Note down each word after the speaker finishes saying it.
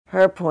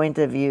her point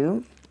of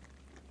view.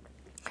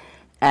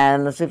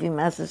 And the Sufi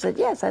master said,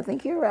 yes, I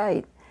think you're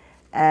right.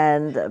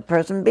 And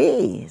person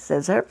B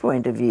says her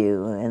point of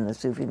view, and the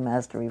Sufi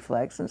master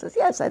reflects and says,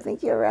 yes, I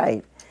think you're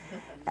right.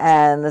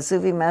 And the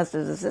Sufi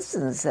master's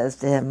assistant says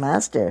to him,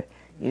 Master,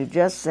 you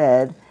just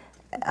said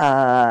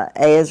A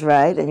is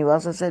right, and you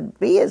also said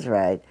B is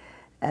right.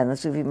 And the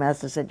Sufi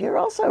master said, you're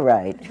also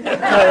right.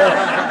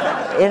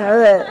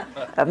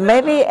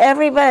 Maybe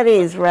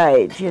everybody's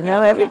right,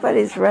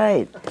 everybody's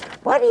right.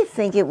 What do you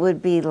think it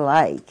would be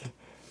like?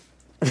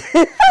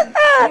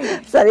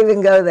 Let's not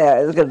even go there.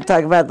 I was going to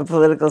talk about the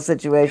political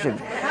situation.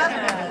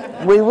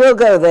 We will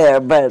go there,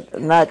 but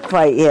not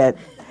quite yet.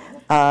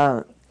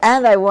 And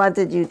I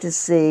wanted you to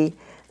see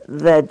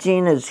that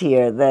Gina's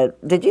here.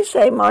 Did you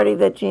say, Marty,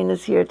 that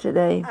Gina's here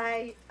today?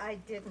 I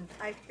didn't.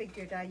 I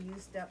figured I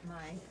used up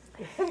mine.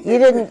 You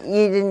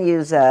didn't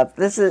use up.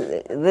 This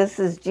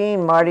is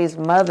Jean, Marty's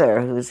mother,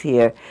 who's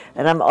here,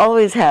 and I'm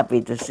always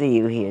happy to see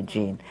you here,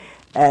 Jean.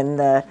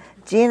 And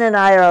Jean and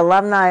I are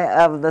alumni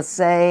of the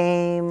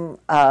same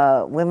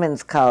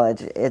women's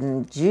college.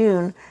 In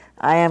June,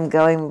 I am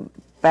going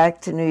back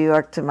to New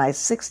York to my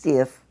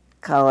 60th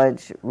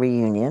college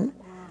reunion.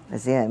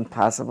 Is it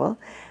impossible?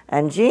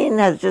 And Jean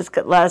has just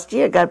last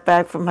year got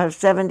back from her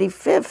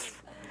 75th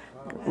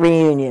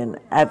reunion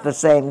at the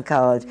same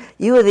college.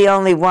 You were the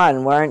only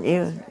one, weren't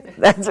you?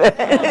 That's right.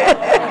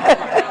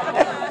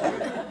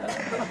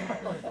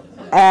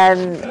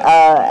 and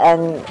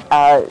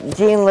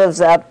Jean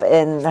lives up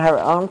in her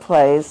own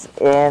place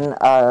in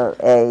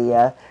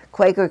a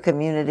Quaker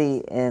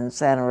community in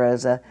Santa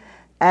Rosa.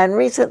 And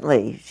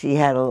recently she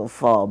had a little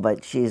fall,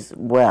 but she's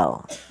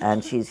well,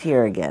 and she's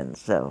here again.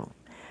 So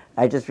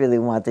I just really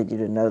wanted you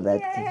to know that.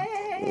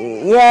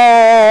 Yay!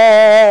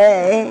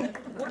 Yay!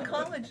 What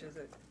college is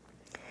it?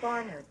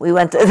 Barnard. We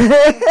went to,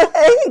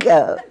 there you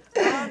go.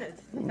 Barnard.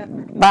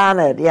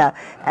 Barnard, yeah.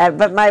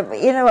 But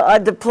our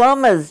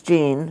diplomas,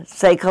 Jean,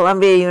 say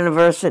Columbia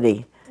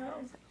University.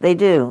 They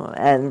do.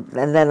 And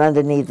then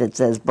underneath it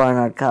says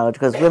Barnard College,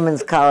 because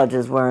women's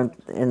colleges weren't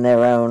in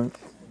their own.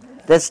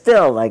 They're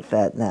still like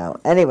that now.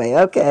 Anyway,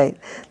 okay.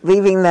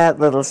 Leaving that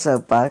little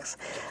soapbox.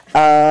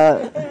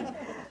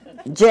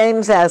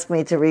 James asked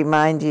me to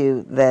remind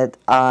you that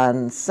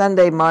on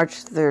Sunday,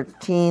 March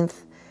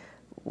 13th,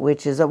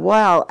 which is a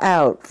while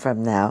out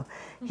from now,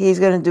 he's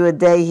going to do a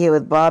day here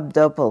with Bob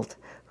Doppelt,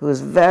 who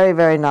is very,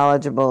 very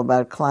knowledgeable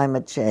about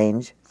climate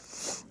change.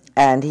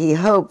 And he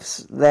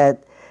hopes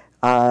that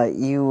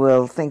you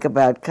will think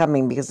about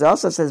coming, because it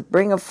also says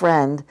bring a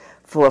friend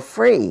for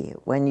free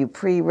when you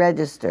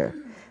pre-register.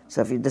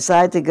 So if you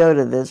decide to go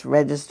to this,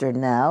 register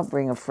now,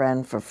 bring a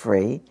friend for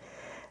free.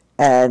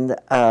 And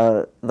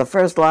the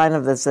first line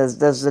of this says,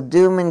 does the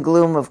doom and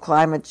gloom of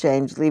climate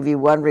change leave you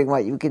wondering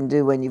what you can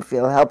do when you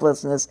feel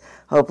helplessness,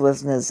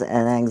 hopelessness,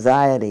 and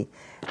anxiety?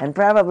 And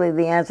probably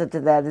the answer to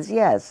that is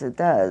yes, it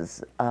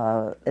does.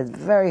 It's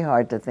very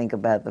hard to think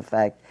about the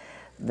fact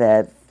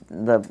that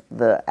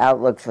the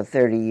outlook for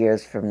 30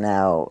 years from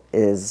now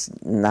is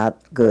not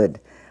good.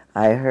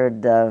 I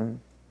heard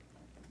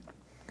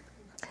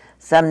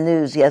some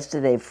news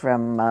yesterday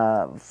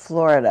from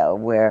Florida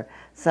where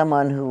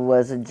someone who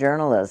was a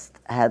journalist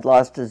had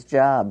lost his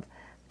job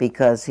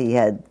because he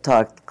had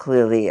talked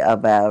clearly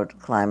about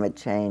climate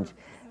change,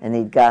 and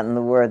he'd gotten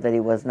the word that he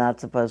was not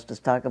supposed to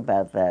talk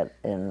about that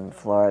in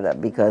Florida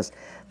because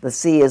the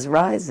sea is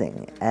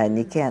rising and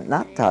you can't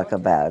not talk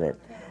about it.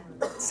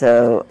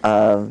 So,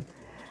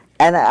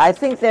 and I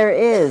think there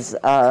is.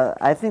 I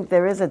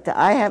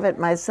have it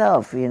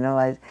myself.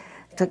 It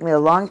took me a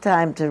long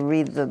time to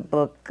read the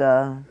book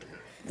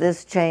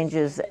 "This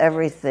Changes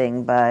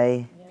Everything"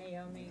 by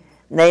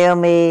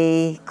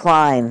Naomi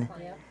Klein.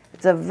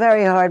 It's a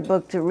very hard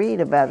book to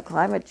read about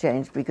climate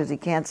change because you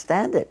can't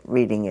stand it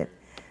reading it.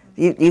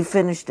 You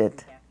finished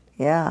it.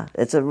 Yeah,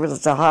 it's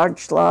a hard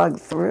slog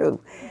through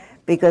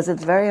because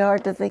it's very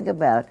hard to think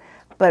about.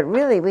 But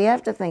really, we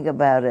have to think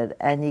about it,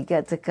 and you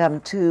get to come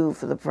two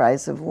for the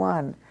price of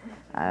one.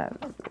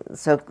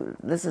 So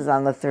this is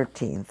on the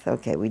 13th.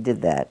 Okay, we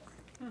did that.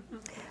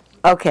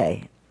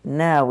 Okay,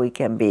 now we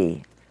can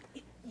be.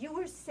 You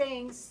were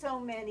saying so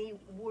many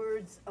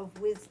words of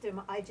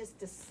wisdom, I just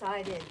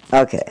decided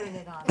to turn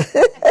it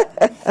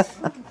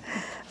on.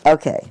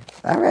 Okay,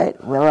 all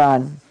right, we're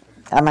on.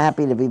 I'm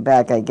happy to be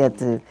back. I get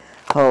to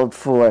hold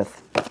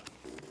forth.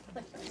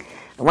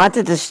 I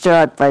wanted to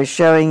start by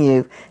showing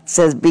you, it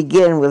says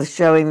begin with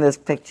showing this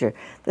picture.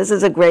 This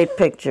is a great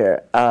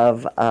picture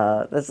of,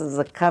 this is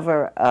the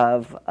cover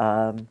of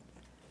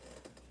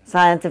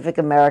Scientific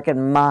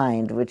American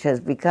Mind, which has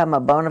become a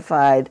bona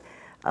fide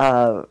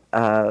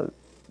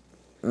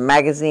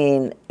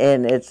magazine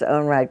in its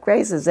own right.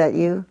 Grace, is that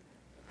you?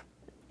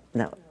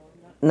 No,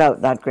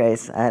 not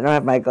Grace. I don't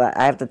have my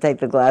I have to take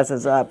the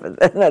glasses off and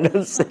I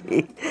don't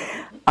see.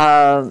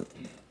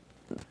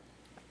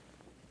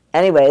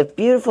 Anyway, a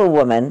beautiful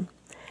woman,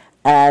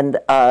 and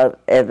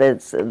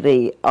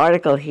the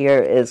article here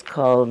is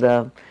called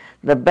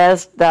the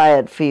best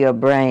diet for your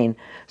brain.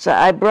 So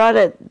I brought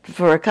it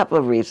for a couple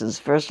of reasons.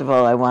 First of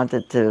all, I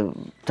wanted to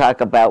talk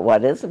about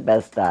what is the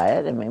best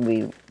diet. I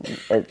mean,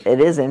 it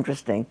is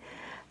interesting.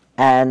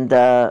 And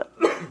it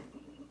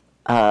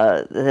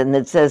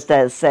says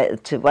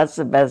what's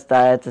the best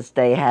diet to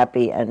stay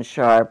happy and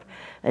sharp.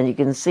 And you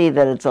can see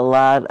that it's a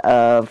lot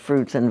of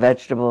fruits and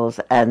vegetables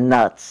and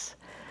nuts,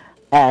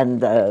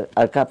 and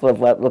a couple of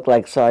what look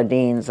like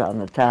sardines on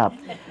the top.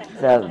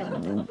 So,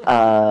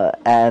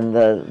 and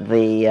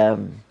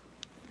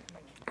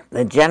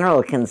the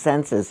general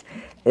consensus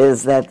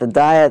is that the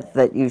diet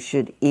that you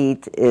should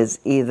eat is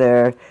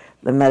either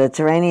the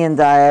Mediterranean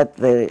diet,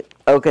 the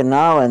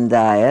Okinawan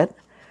diet,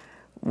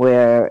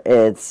 where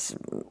it's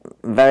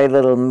very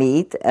little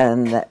meat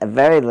and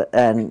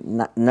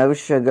no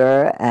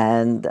sugar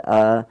and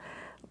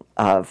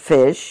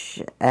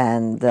fish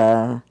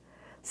and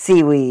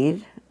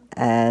seaweed,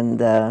 and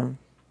the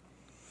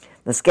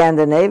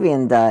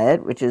Scandinavian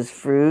diet, which is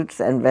fruits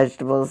and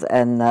vegetables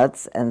and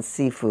nuts and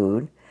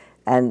seafood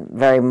and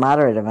very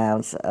moderate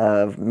amounts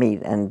of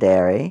meat and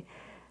dairy,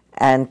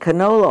 and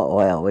canola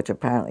oil, which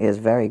apparently is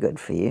very good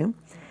for you,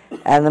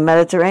 and the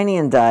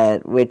Mediterranean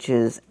diet, which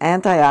is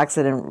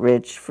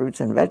antioxidant-rich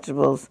fruits and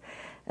vegetables,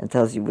 and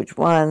tells you which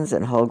ones,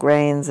 and whole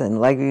grains and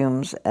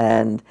legumes,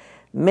 and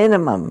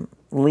minimum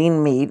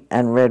lean meat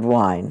and red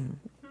wine.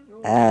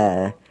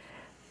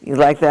 You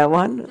like that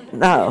one?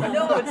 No.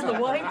 No, it's the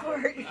wine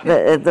part.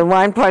 The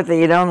wine part that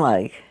you don't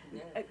like.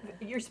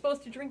 You're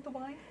supposed to drink the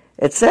wine?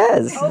 It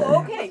says.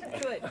 Oh, okay,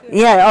 good.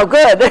 Yeah, oh,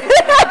 good.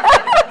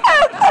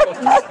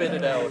 Spit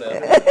it out.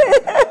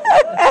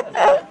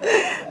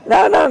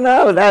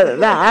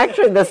 No.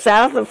 Actually, the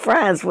south of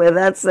France, where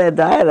that's their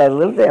diet, I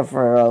lived there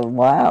for a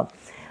while.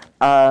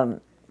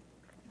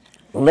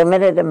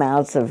 Limited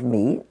amounts of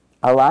meat,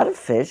 a lot of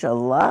fish, a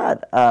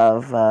lot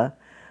of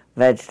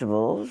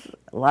vegetables,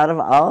 a lot of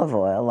olive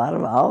oil, a lot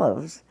of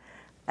olives,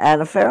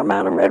 and a fair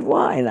amount of red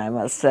wine, I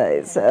must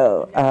say.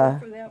 So,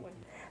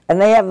 and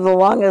they have the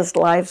longest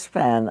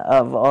lifespan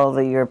of all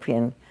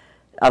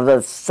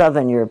the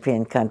southern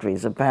European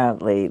countries.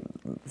 Apparently,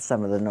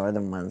 some of the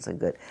northern ones are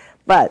good.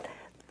 But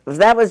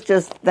that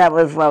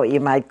was what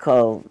you might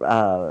call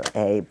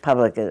a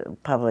public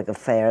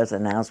affairs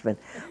announcement.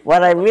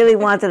 What I really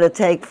wanted to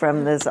take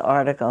from this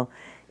article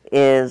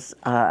is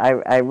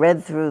I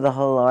read through the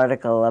whole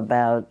article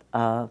about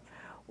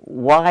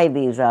why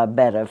these are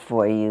better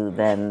for you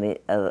than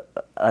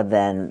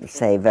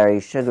say very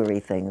sugary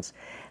things,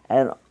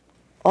 and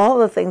all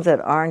the things that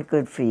aren't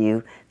good for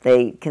you.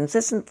 They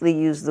consistently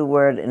use the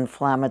word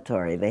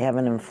inflammatory. They have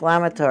an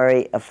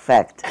inflammatory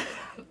effect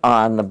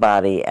on the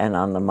body and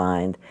on the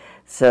mind,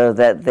 so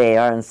that they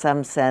are in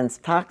some sense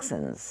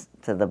toxins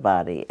to the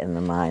body and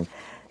the mind.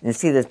 You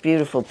see this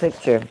beautiful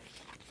picture.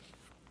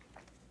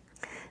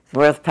 It's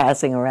worth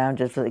passing around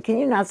just for can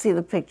you not see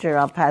the picture?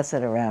 I'll pass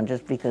it around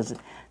just because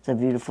it's a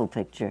beautiful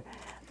picture.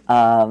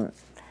 What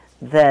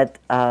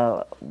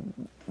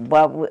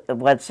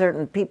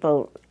certain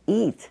people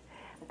eat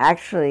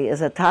actually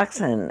is a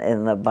toxin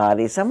in the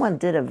body. Someone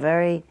did a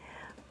very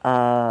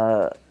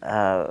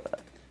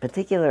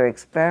particular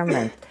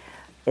experiment.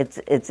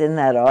 It's in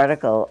that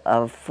article.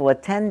 For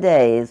 10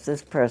 days,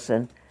 this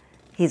person,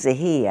 he's a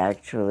he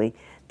actually,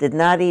 did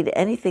not eat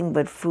anything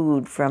but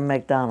food from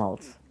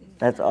McDonald's.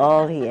 That's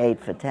all he ate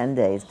for 10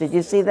 days. Did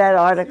you see that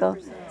article?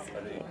 Did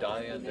he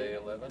die on day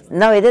 11?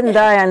 No, he didn't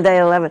die on day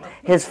 11.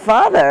 His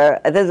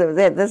father,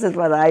 this is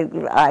what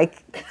I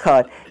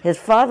caught. His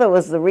father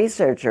was the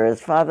researcher.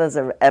 His father's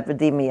an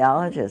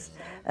epidemiologist.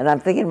 And I'm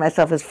thinking to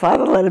myself, his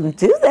father let him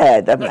do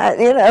that. I'm not,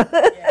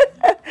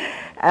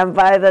 And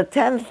by the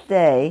 10th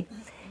day,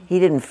 he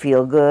didn't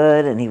feel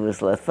good, and he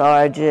was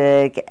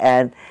lethargic.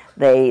 And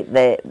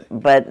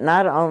but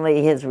not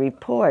only his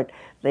report,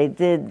 they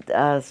did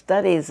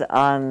studies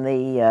on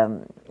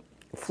the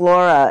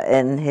flora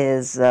in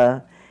his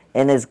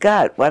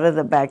gut. What are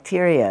the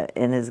bacteria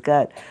in his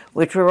gut,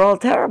 which were all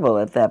terrible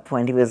at that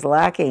point. He was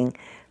lacking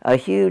a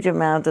huge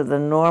amount of the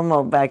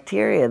normal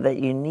bacteria that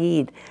you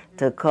need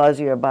to cause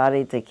your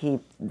body to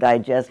keep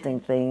digesting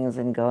things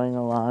and going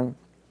along.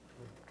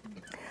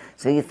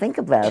 So you think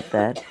about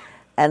that.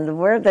 And the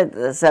word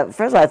so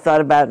first I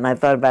thought about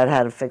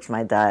how to fix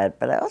my diet,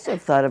 but I also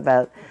thought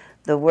about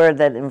the word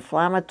that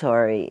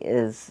inflammatory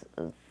is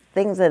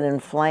things that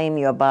inflame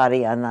your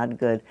body are not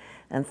good.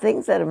 And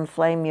things that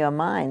inflame your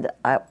mind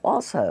are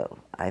also,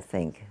 I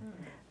think,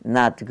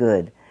 not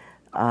good.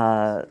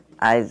 I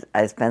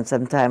spent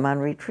some time on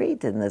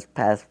retreat in this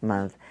past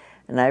month,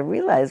 and I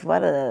realized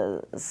what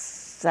a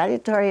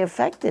salutary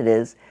effect it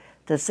is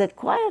to sit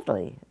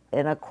quietly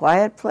in a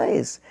quiet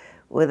place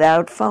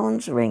without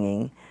phones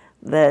ringing.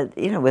 That,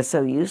 we're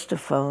so used to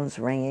phones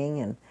ringing,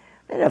 and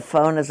a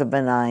phone is a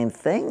benign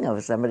thing, or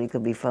somebody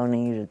could be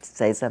phoning you to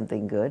say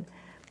something good,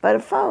 but a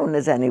phone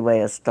is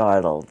anyway a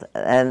startled.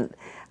 And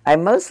I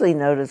mostly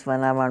notice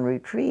when I'm on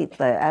retreat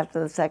that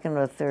after the second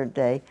or third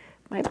day,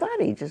 my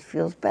body just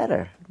feels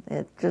better.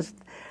 It just,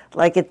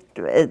 like it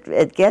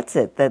gets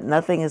it, that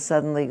nothing is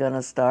suddenly going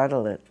to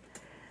startle it.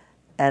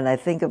 And I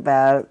think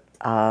about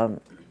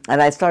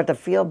and I start to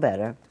feel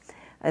better,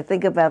 I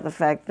think about the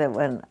fact that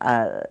when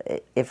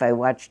if I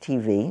watch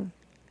TV,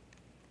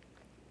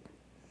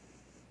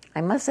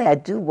 I must say I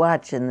do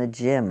watch in the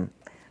gym.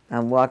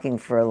 I'm walking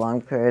for a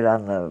long period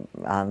on the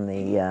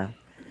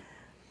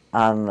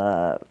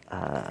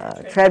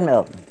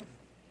treadmill,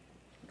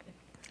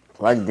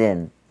 plugged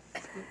in,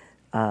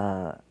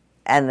 and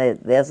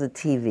there's a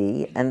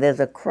TV and there's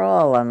a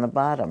crawl on the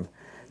bottom.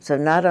 So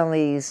not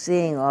only are you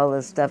seeing all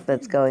the stuff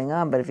that's going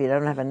on, but if you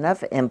don't have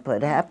enough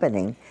input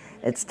happening,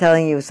 it's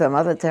telling you some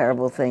other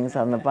terrible things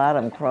on the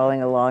bottom,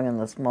 crawling along in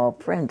the small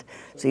print.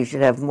 So you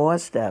should have more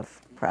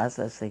stuff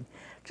processing.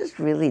 Just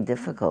really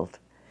difficult.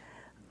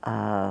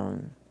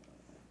 So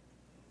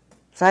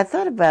I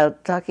thought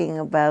about talking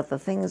about the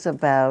things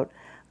about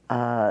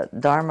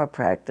Dharma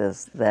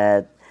practice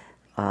that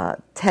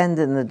tend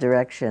in the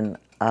direction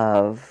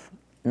of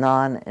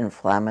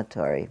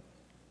non-inflammatory.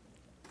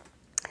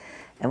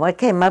 And what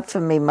came up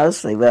for me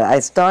mostly, well, I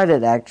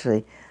started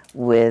actually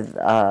with,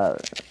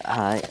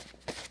 I've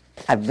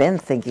been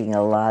thinking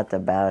a lot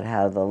about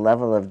how the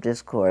level of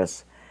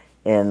discourse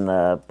in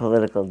the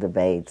political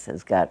debates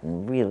has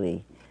gotten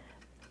really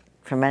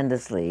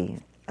tremendously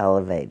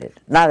elevated.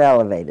 Not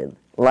elevated,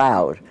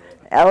 loud.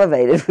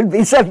 Elevated would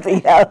be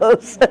something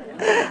else.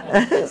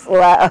 It's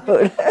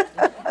loud.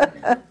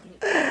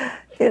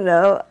 You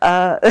know,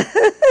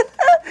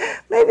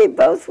 maybe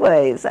both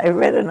ways. I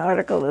read an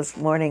article this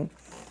morning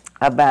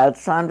about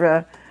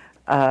Sandra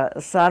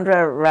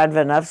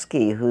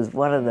Radvanovsky, who's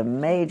one of the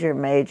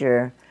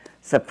major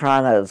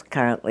sopranos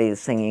currently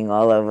singing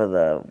all over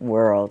the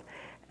world.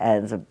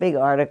 And it's a big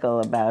article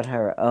about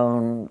her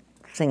own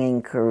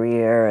singing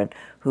career and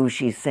who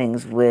she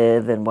sings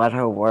with and what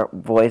her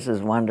voice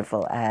is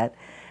wonderful at.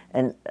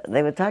 And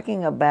they were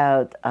talking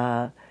about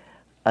a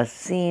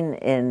scene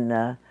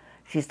in,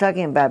 she's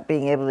talking about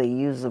being able to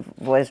use the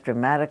voice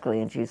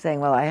dramatically, and she's saying,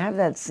 well, I have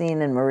that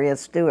scene in Maria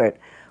Stuart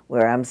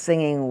where I'm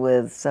singing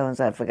with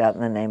so-and-so, I've forgotten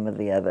the name of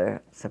the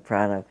other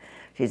soprano.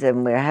 She said,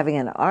 we're having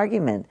an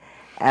argument,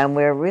 and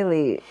we're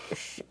really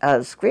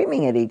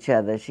screaming at each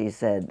other, she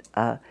said,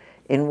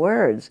 in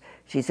words.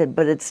 She said,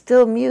 but it's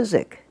still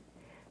music.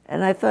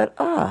 And I thought,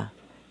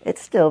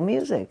 it's still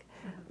music.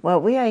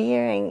 What we are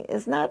hearing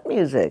is not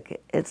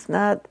music. It's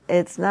not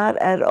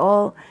at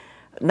all,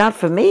 not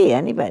for me,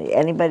 anybody.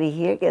 Anybody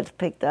here gets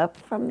picked up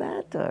from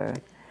that? Or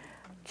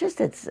just,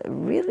 it's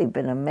really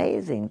been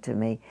amazing to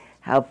me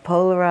how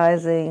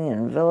polarizing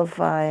and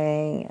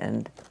vilifying,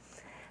 and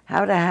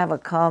how to have a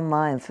calm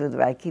mind through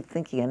I keep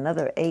thinking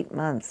another 8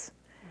 months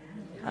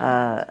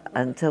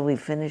until we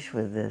finish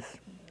with this.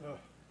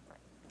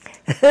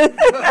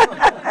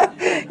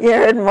 You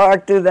heard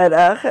Mark do that,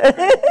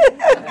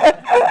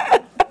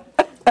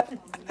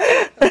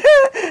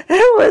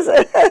 It was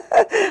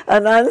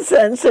an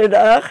uncensored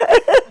I'm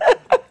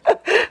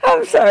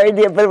sorry,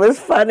 dear, but it was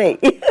funny.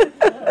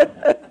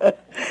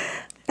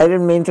 I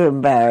didn't mean to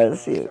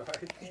embarrass you.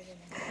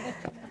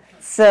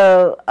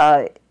 So,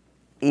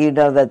 you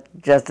know that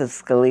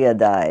Justice Scalia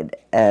died,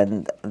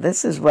 and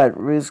this is what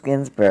Ruth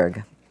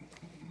Ginsburg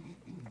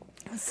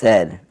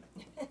said.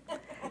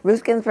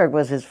 Ruth Ginsburg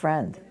was his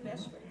friend.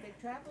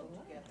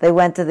 They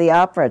went to the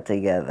opera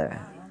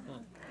together.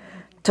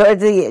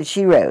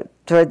 She wrote,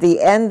 toward the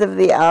end of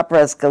the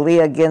opera,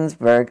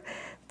 Scalia-Ginsburg,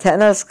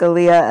 tenor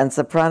Scalia and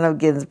soprano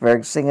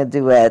Ginsburg sing a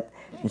duet,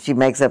 and she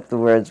makes up the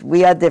words,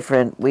 we are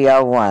different, we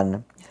are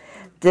one.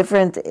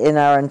 Different in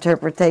our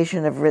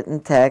interpretation of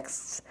written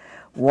texts,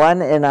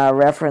 one in our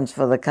reference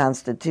for the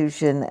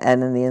Constitution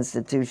and in the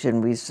institution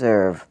we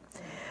serve.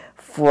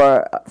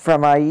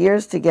 From our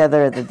years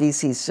together at the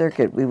D.C.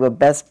 Circuit, we were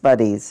best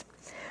buddies.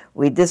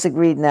 We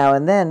disagreed now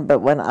and then, but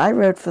when I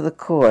wrote for the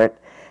court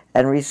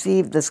and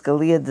received the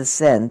Scalia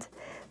dissent,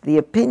 the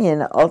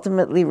opinion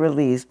ultimately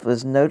released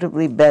was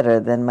notably better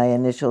than my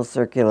initial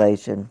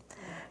circulation.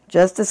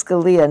 Justice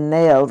Scalia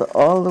nailed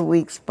all the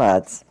weak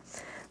spots,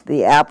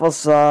 the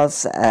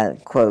applesauce,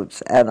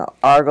 quotes, and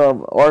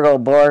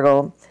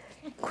orgle-borgle,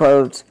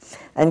 quotes,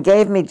 and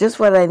gave me just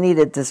what I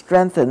needed to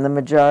strengthen the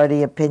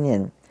majority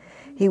opinion.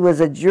 He was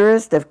a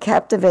jurist of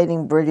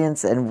captivating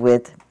brilliance and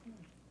wit,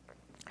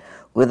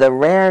 with a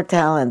rare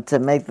talent to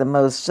make the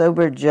most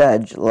sober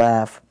judge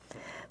laugh.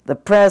 The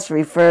press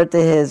referred to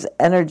his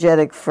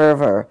energetic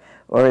fervor,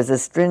 or his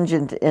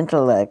astringent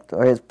intellect,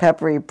 or his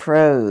peppery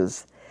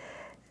prose,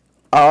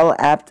 all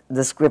apt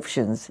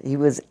descriptions. He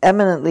was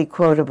eminently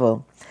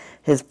quotable,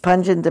 his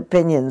pungent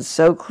opinions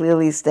so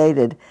clearly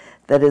stated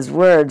that his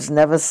words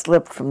never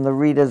slipped from the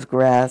reader's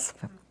grasp.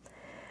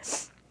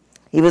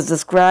 He was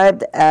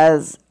described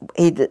as,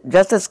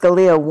 Justice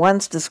Scalia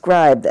once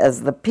described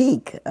as the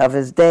peak of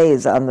his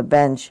days on the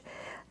bench,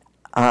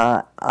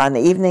 on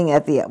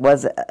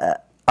the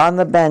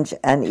bench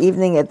an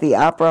evening at the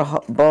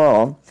Opera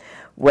Ball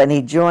when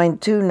he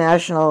joined two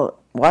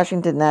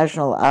Washington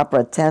National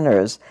Opera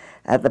tenors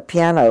at the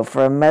piano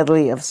for a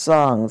medley of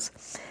songs.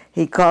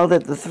 He called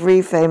it the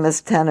Three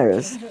Famous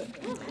Tenors.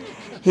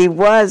 He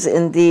was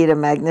indeed a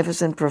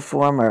magnificent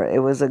performer. It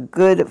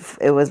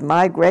was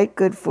my great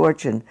good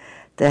fortune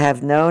to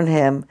have known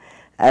him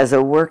as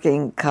a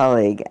working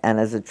colleague and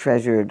as a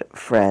treasured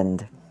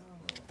friend.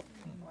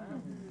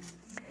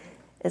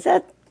 Is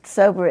that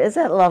sober? Is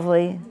that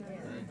lovely?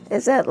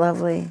 Is that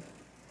lovely?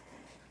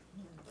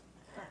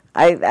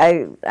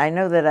 I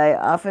know that I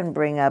often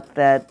bring up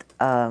that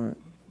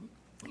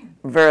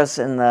verse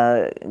in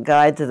the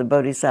Guide to the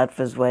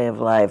Bodhisattva's Way of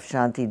Life,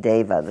 Shanti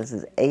Deva. This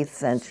is 8th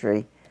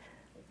century,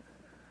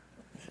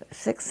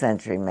 6th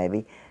century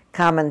maybe,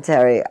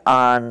 commentary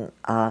on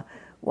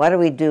what are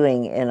we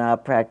doing in our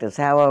practice?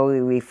 How are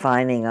we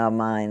refining our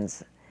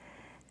minds?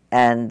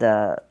 And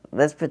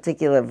this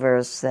particular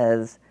verse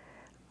says,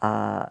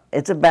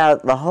 it's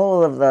about, the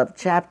whole of the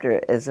chapter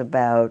is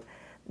about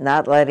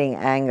not letting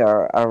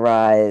anger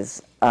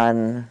arise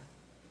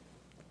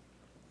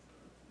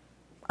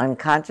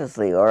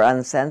unconsciously or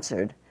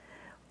uncensored,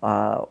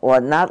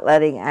 or not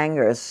letting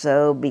anger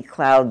so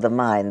becloud the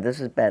mind. This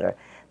is better.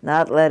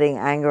 Not letting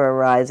anger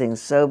arising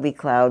so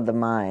becloud the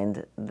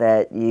mind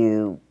that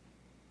you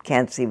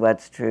can't see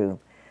what's true.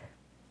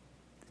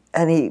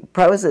 And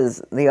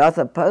the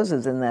author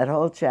poses in that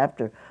whole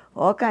chapter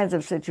all kinds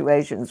of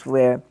situations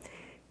where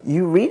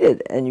you read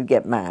it and you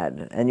get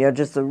mad, and you're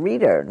just a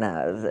reader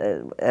now,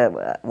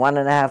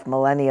 1.5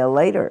 millennia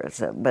later.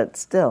 But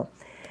still,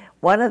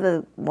 one of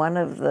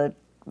the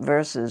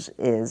verses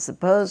is,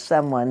 suppose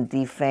someone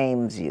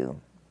defames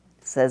you,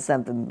 says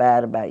something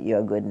bad about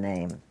your good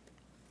name.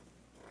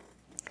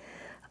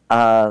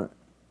 I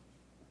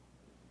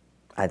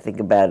think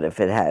about it,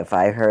 if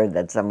I heard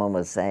that someone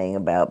was saying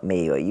about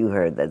me, or you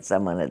heard that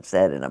someone had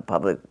said in a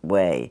public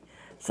way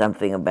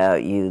something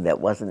about you that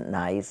wasn't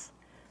nice,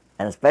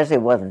 and especially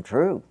it wasn't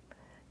true.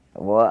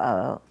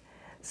 Well,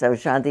 so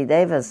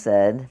Shantideva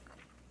said,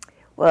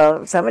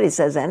 well, if somebody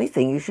says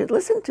anything, you should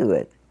listen to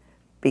it,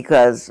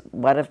 because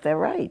what if they're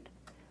right?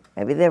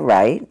 Maybe they're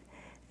right,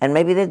 and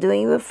maybe they're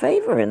doing you a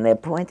favor, and they're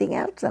pointing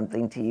out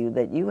something to you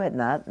that you had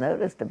not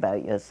noticed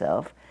about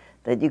yourself,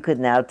 that you could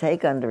now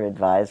take under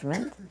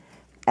advisement,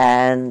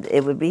 and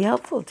it would be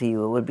helpful to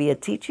you. It would be a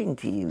teaching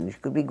to you. You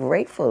could be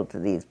grateful to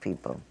these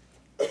people.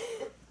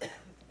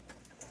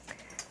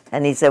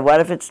 And he said,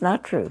 what if it's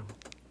not true?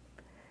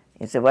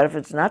 He said, what if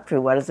it's not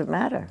true? What does it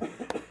matter?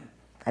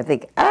 I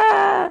think,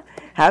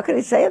 how could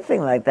he say a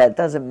thing like that? It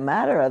doesn't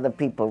matter. Other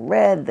people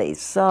read, they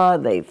saw,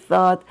 they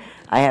thought.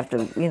 I have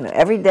to,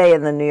 every day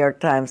in the New York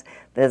Times,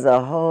 there's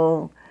a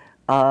whole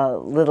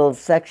little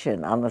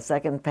section on the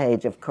second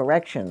page of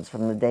corrections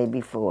from the day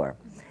before.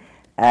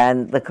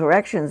 And the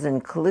corrections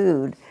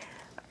include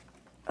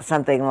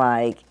something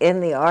like,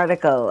 in the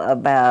article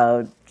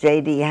about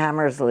J.D.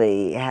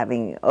 Hammersley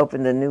having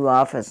opened a new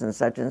office and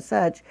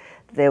such,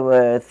 there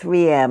were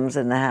 3 M's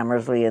in the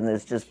Hammersley, and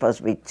there's just supposed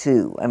to be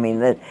 2. I mean,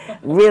 that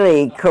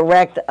really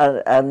correct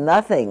a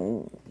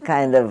nothing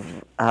kind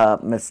of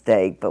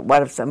mistake. But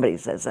what if somebody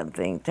says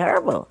something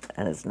terrible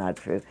and it's not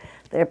true?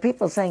 There are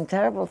people saying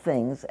terrible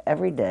things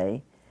every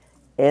day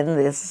in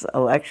this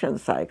election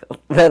cycle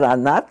that are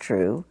not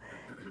true,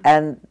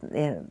 and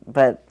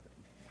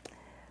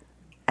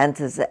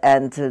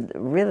to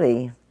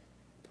really.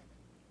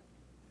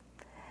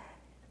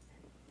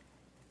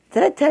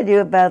 Did I tell you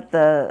about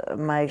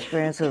my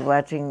experience with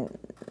watching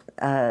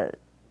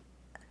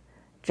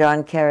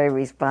John Kerry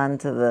respond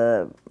to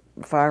the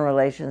Foreign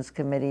Relations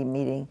Committee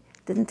meeting?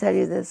 Didn't tell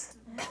you this?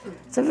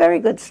 It's a very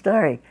good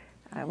story.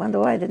 I wonder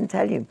why I didn't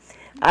tell you.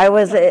 I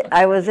was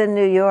in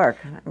New York.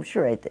 I'm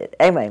sure I did.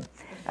 Anyway,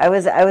 I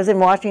was in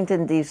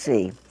Washington,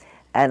 D.C.,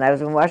 and I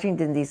was in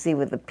Washington, D.C.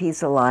 with the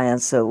Peace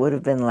Alliance, so it would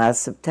have been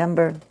last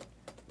September.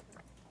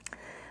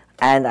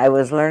 And I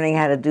was learning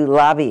how to do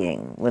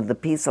lobbying with the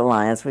Peace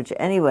Alliance, which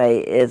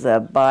anyway is a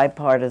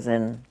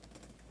bipartisan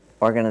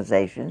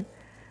organization,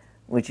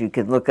 which you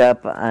could look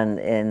up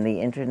in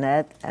the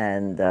internet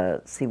and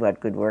see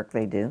what good work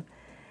they do.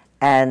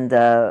 And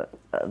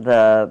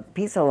the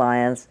Peace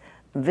Alliance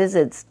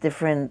visits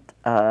different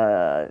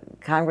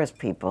Congress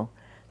people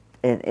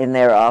in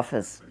their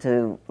office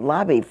to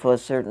lobby for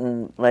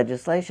certain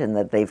legislation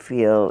that they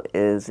feel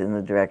is in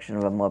the direction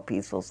of a more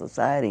peaceful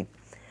society.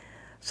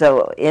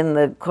 So in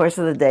the course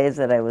of the days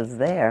that I was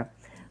there,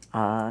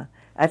 I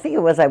think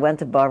I went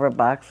to Barbara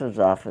Boxer's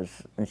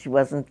office, and she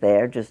wasn't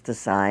there, just to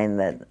sign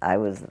that I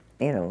was,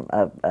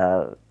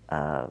 a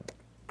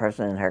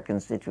person in her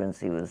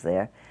constituency was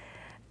there.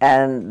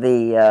 And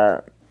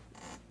the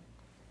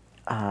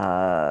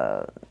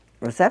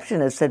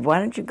receptionist said, why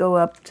don't you go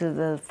up to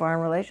the Foreign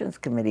Relations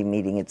Committee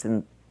meeting? It's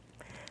in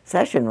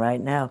session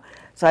right now.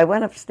 So I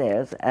went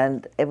upstairs,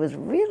 and it was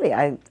really,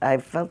 I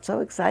felt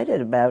so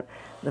excited about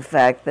the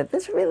fact that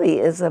this really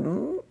is a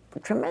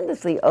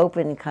tremendously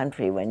open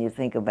country when you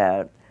think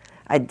about.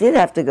 I did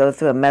have to go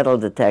through a metal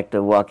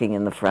detector walking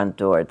in the front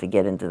door to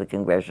get into the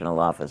Congressional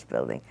Office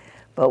Building.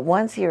 But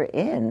once you're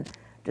in,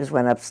 just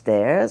went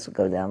upstairs,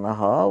 go down the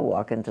hall,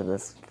 walk into the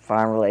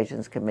Foreign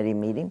Relations Committee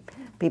meeting.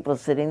 People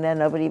sitting there,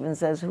 nobody even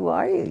says, who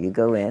are you? You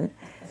go in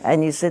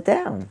and you sit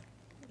down.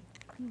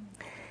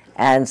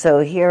 And so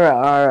here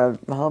are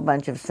a whole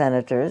bunch of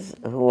senators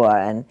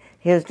and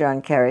here's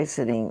John Kerry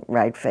sitting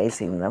right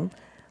facing them,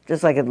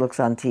 just like it looks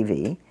on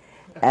TV.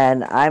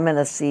 And I'm in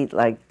a seat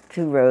like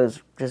 2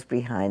 rows just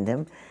behind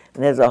him.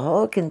 And there's a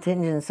whole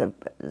contingency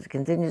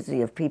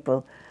of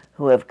people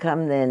who have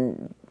come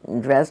in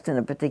dressed in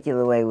a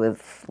particular way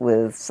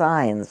with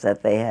signs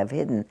that they have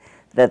hidden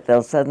that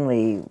they'll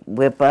suddenly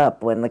whip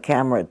up when the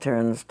camera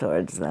turns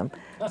towards them.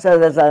 So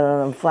there's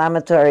an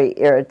inflammatory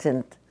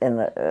irritant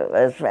an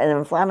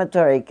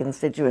inflammatory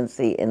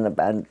constituency in the,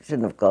 I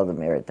shouldn't have called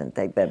them irritant,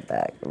 take that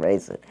back,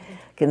 erase it.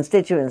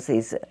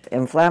 Constituencies,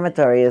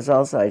 inflammatory is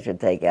also, I should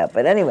take out.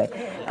 But anyway,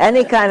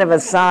 any kind of a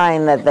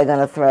sign that they're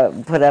going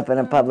to put up in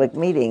a public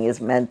meeting is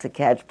meant to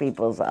catch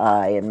people's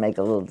eye and make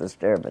a little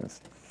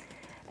disturbance.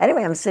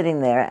 Anyway, I'm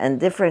sitting there, and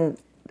different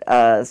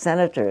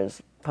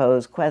senators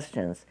pose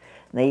questions.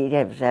 They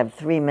have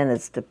 3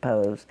 minutes to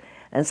pose.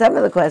 And some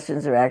of the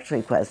questions are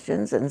actually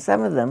questions, and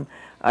some of them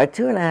are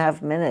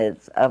 2.5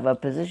 minutes of a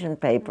position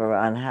paper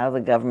on how the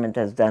government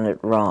has done it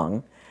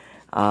wrong.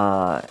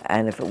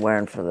 And if it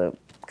weren't for the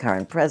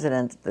current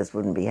president, this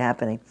wouldn't be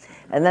happening.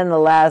 And then the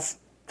last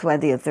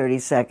 20 or 30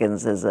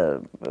 seconds is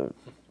a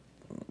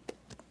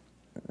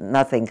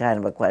nothing kind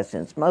of a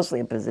question. It's mostly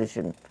a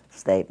position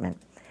statement.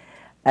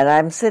 And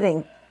I'm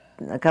sitting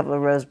a couple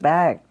of rows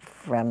back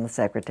from the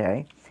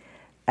secretary,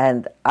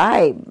 and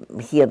I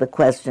hear the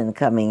question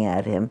coming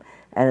at him,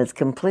 and it's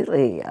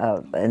completely,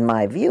 in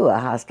my view, a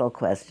hostile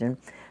question.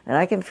 And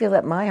I can feel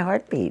that my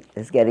heartbeat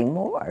is getting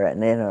more,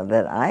 and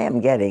that I am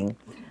getting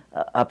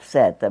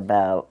upset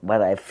about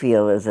what I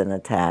feel is an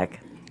attack.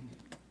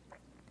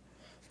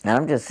 And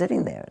I'm just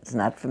sitting there. It's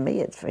not for me,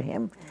 it's for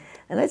him.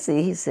 And I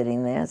see he's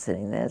sitting there,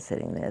 sitting there,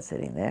 sitting there,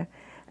 sitting there.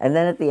 And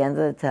then at the end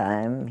of the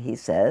time, he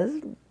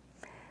says,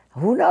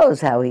 who knows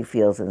how he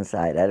feels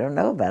inside? I don't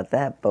know about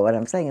that. But what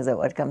I'm saying is that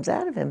what comes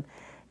out of him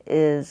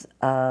is,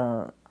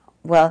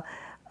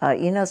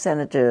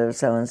 Senator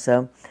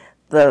so-and-so,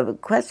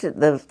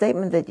 the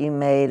statement that you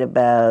made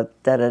about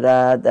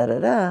da-da-da,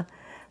 da-da-da,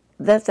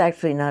 that's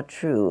actually not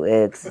true.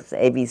 It's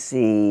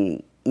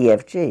ABC,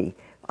 EFG,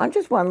 on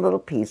just one little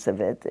piece of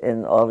it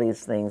in all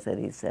these things that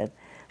he said.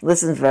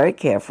 Listens very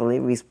carefully,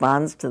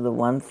 responds to the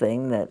one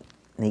thing that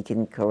he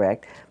can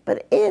correct,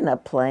 but in a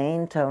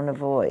plain tone of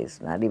voice,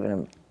 not even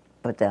a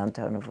put-down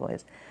tone of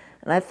voice.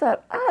 And I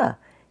thought,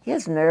 he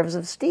has nerves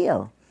of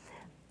steel.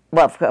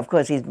 Well, of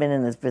course, he's been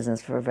in this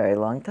business for a very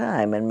long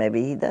time, and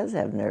maybe he does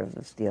have nerves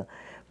of steel.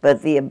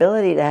 But the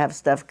ability to have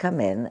stuff come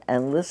in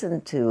and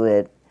listen to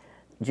it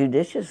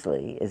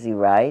judiciously, is he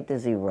right,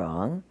 is he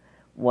wrong,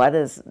 what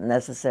is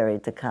necessary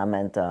to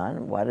comment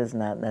on, what is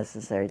not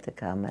necessary to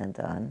comment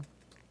on.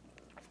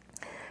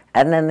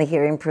 And then the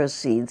hearing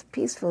proceeds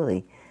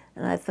peacefully.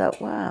 And I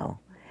thought, wow,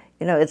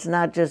 it's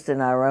not just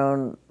in our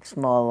own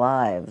small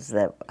lives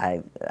that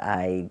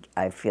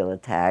I feel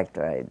attacked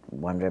or I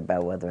wonder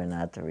about whether or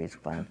not to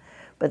respond,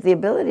 but the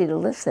ability to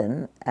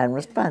listen and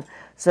respond.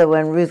 So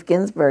when Ruth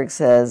Ginsburg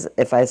says,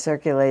 if I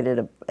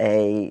circulated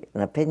an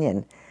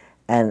opinion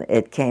and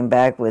it came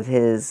back with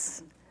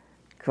his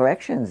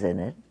corrections in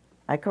it,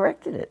 I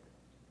corrected it.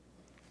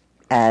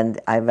 And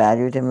I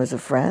valued him as a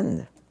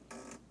friend.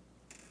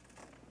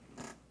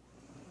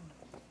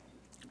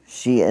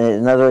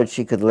 In other words,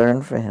 she could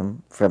learn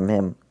from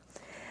him.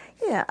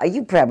 Yeah,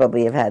 you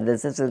probably have had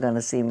this. This is going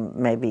to seem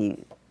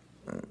maybe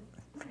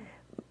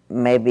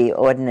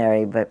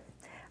ordinary, but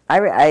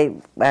I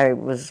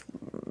was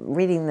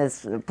reading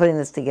this, putting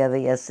this together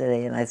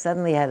yesterday, and I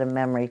suddenly had a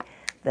memory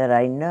that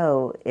I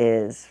know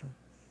is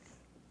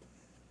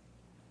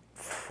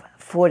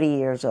 40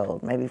 years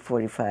old, maybe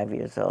 45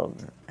 years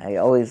old. I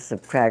always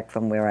subtract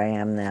from where I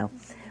am now,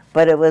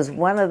 but it was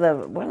one of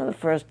the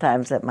first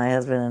times that my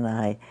husband and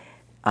I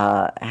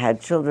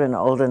had children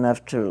old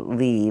enough to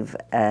leave,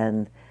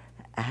 and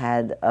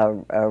had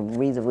a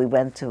reason. We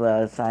went to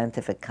a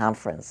scientific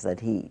conference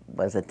that he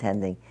was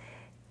attending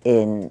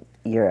in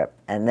Europe,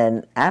 and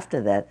then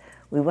after that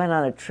we went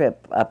on a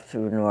trip up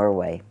through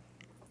Norway.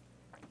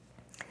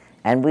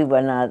 And we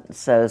were not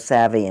so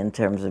savvy in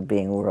terms of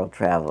being world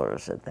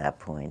travelers at that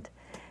point.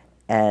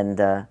 And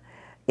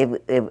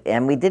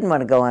and we didn't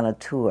want to go on a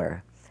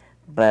tour,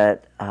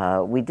 but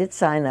we did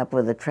sign up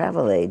with a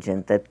travel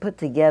agent that put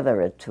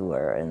together a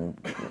tour.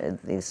 And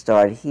you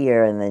start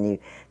here, and then you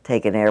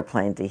take an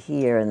airplane to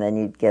here, and then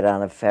you get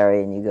on a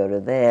ferry and you go to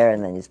there,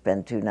 and then you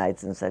spend 2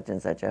 nights in such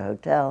and such a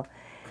hotel.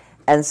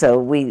 And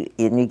so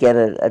you get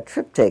a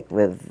triptych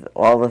with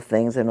all the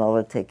things and all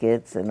the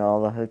tickets and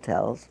all the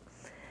hotels.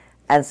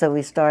 And so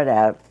we start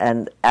out,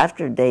 and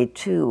after day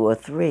 2 or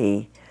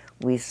 3,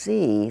 we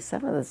see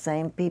some of the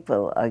same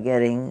people are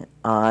getting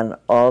on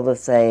all the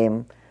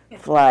same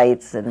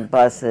flights and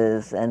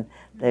buses, and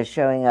they're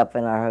showing up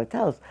in our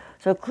hotels.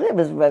 So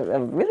clearly, it was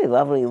a really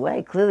lovely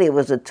way. Clearly, it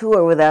was a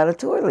tour without a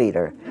tour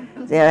leader.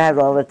 They had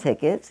all the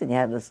tickets, and you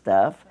had the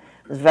stuff.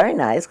 It was very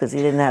nice because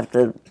you didn't have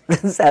to,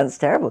 it sounds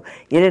terrible,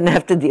 you didn't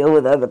have to deal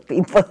with other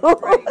people.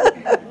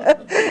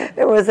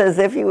 It was as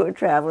if you were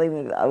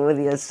traveling with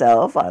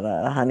yourself on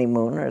a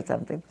honeymoon or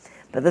something.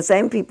 But the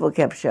same people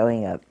kept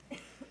showing up.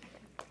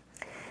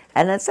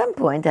 And at some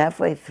point,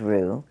 halfway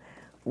through,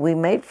 we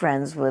made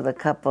friends with a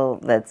couple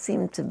that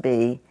seemed to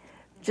be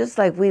just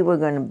like we were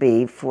going to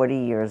be 40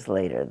 years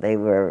later. They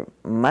were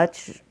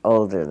much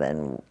older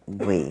than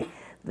we.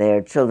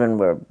 Their children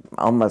were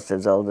almost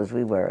as old as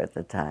we were at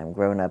the time,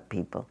 grown-up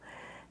people.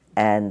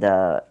 And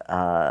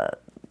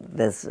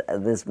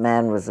this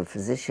man was a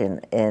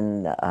physician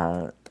in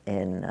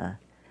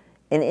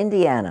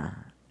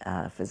Indiana,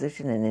 a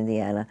physician in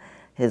Indiana.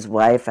 His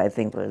wife, I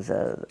think, was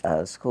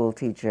a school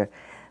teacher.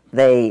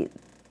 They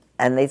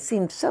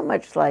seemed so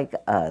much like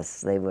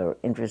us. They were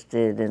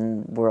interested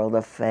in world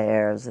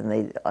affairs, and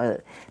they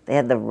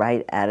had the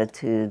right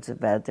attitudes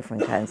about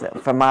different kinds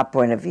of, from our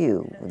point of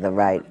view, the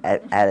right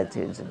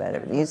attitudes about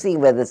everything. You see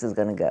where this is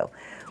going to go.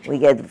 We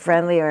get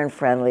friendlier and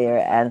friendlier,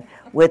 and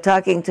we're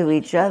talking to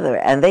each other,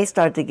 and they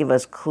start to give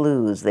us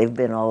clues. They've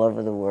been all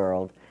over the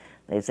world.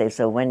 They say,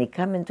 so when you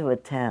come into a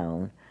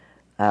town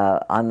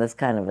on this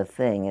kind of a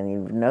thing, and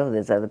you know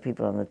there's other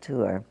people on the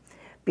tour,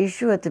 be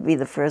sure to be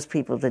the first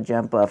people to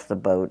jump off the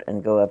boat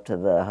and go up to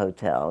the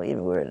hotel. You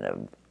know, we're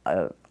in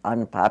an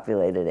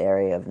unpopulated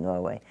area of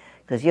Norway,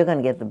 because you're going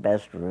to get the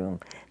best room.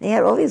 And he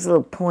had all these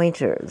little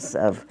pointers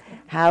of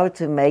how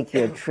to make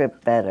your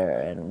trip better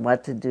and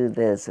what to do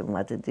this and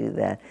what to do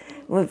that.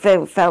 We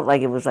felt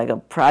like it was like a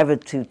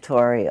private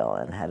tutorial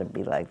on how to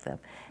be like them.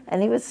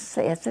 And he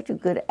had such a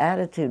good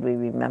attitude. We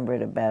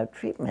remembered about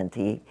treatment.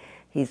 He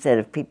said,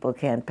 if people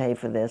can't pay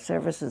for their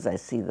services, I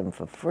see them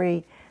for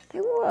free.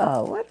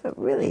 Whoa, what a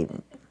really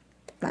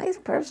nice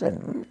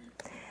person.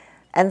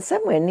 And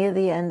somewhere near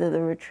the end of the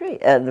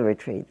end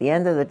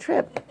of the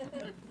trip,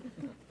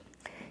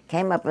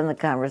 came up in the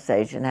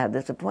conversation how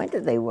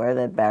disappointed they were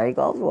that Barry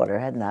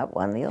Goldwater had not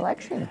won the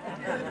election.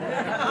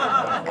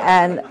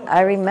 And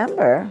I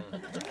remember,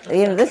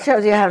 this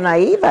shows you how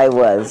naive I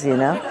was,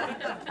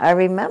 I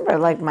remember,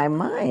 like, my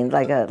mind,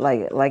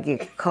 like your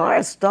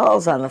car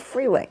stalls on the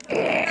freeway.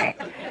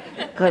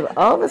 Because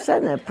all of a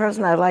sudden, a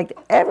person I liked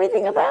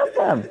everything about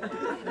them.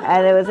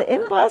 And it was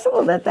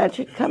impossible that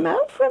should come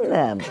out from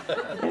them.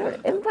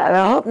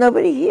 I hope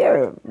nobody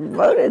here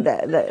voted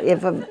that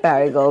if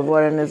Barry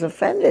Goldwater is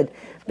offended,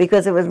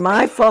 because it was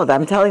my fault.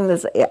 I'm telling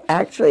this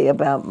actually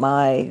about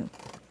my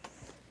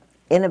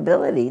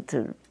inability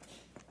to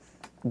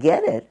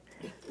get it,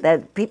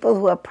 that people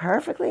who are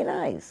perfectly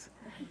nice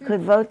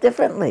could vote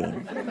differently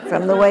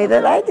from the way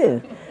that I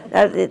do.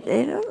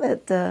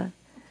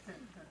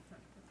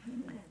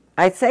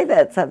 I say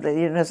that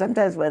something,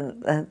 sometimes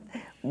when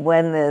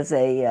there's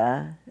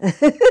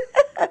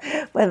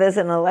when there's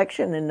an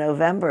election in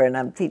November and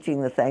I'm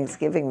teaching the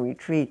Thanksgiving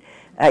retreat,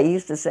 I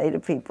used to say to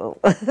people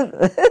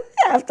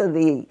after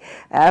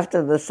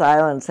the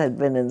silence had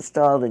been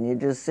installed and you're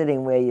just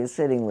sitting where you're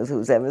sitting with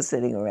who's ever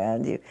sitting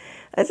around you,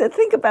 I said,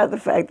 think about the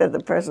fact that the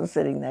person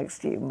sitting next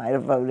to you might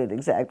have voted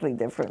exactly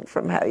different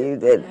from how you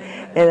did,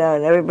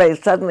 and everybody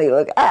suddenly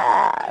look,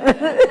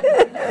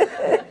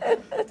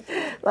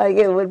 like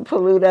it would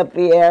pollute up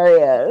the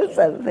area or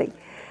something.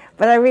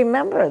 But I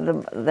remember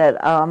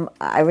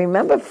I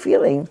remember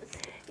feeling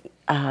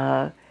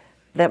that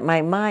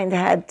my mind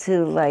had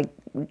to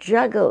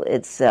juggle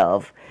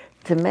itself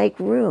to make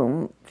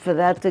room for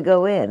that to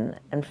go in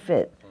and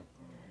fit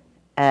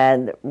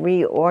and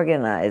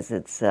reorganize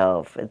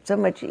itself. It's so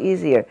much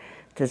easier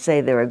to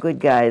say there are good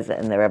guys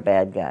and there are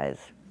bad guys.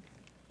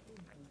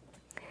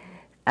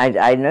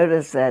 I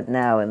notice that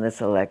now in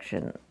this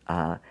election.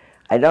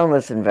 I don't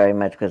listen very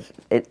much because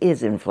it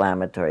is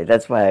inflammatory.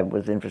 That's why I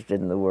was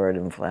interested in the word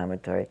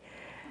inflammatory.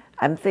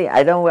 I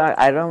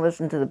don't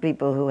listen to the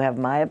people who have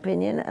my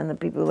opinion and the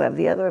people who have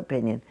the other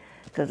opinion,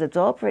 because it's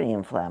all pretty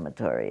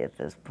inflammatory at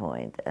this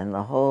point, and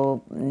the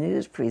whole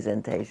news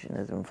presentation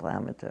is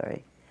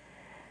inflammatory.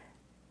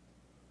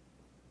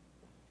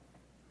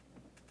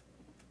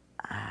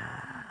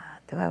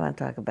 Do I want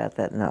to talk about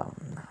that? No,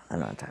 I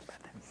don't want to talk about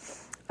that.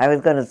 I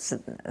was going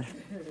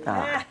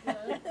to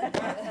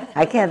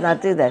I can't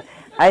not do that.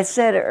 I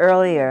said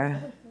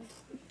earlier,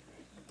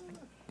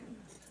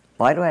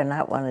 why do I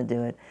not want to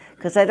do it?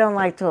 Because I don't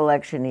like to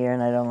electioneer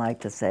and I don't like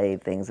to say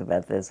things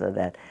about this or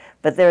that.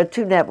 But there are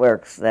two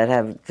networks that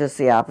have just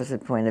the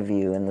opposite point of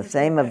view, and the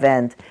same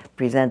event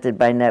presented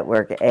by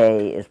Network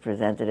A is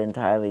presented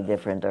entirely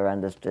different or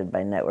understood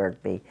by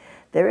Network B.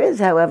 There is,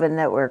 however,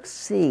 Network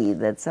C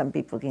that some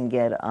people can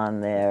get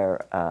on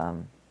their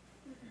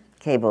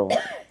cable.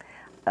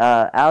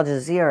 Al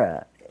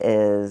Jazeera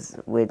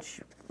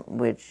which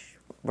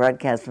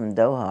broadcasts from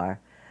Doha,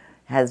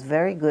 has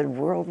very good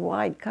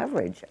worldwide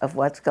coverage of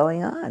what's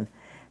going on.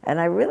 And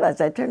I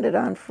realized, I turned it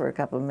on for a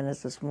couple of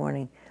minutes this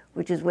morning,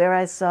 which is where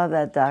I saw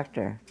that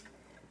doctor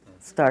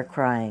start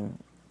crying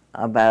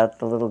about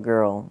the little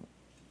girl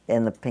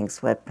in the pink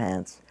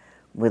sweatpants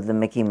with the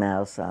Mickey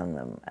Mouse on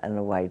them and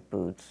the white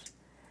boots.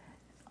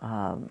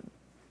 And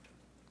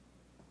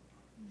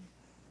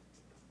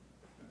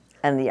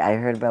I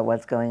heard about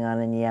what's going on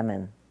in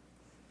Yemen,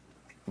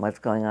 what's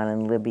going on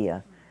in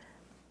Libya.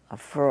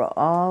 For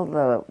all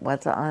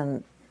what's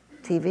on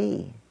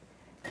TV,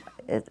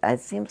 it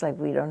seems like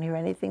we don't hear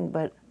anything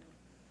but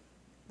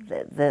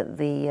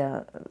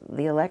the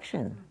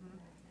election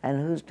and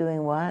who's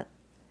doing what.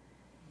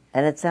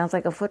 And it sounds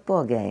like a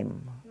football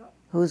game.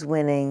 Who's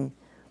winning?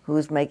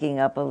 who's making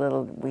up a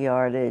little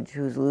yardage,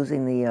 who's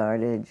losing the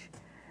yardage.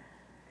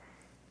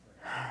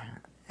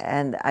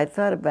 And I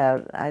thought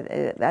about, I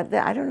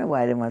don't know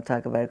why I didn't want to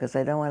talk about it, because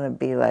I don't want to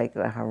be like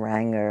a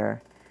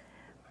haranguer,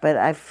 but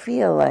I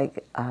feel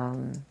like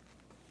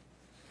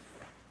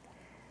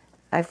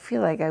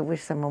I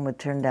wish someone would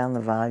turn down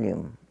the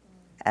volume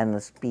and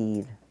the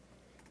speed.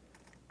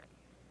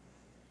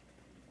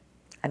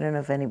 I don't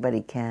know if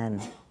anybody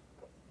can.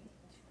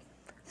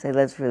 Say,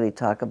 let's really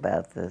talk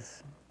about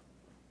this.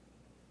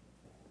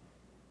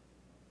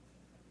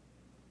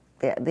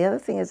 The other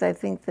thing is, I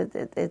think that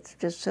it's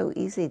just so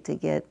easy to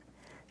get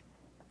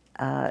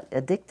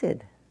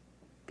addicted,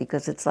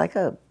 because it's like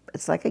a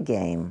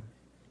game.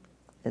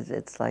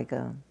 It's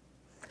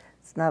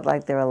not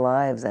like there are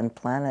lives and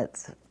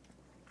planets,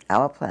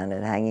 our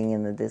planet, hanging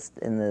in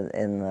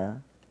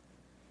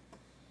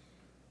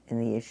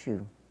the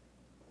issue.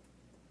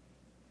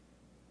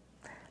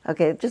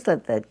 Okay, just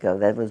let that go.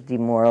 That was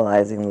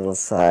demoralizing little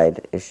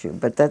side issue,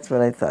 but that's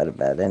what I thought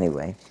about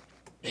anyway.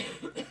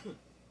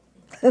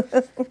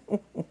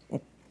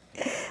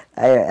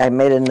 I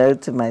made a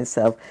note to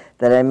myself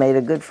that I made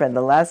a good friend.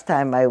 The last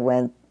time I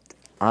went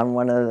on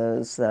one of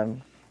those,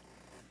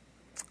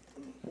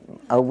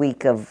 a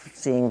week of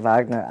seeing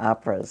Wagner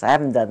operas. I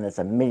haven't done this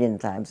a million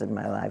times in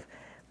my life,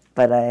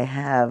 but I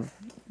have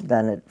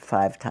done it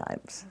 5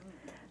 times.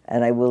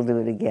 And I will do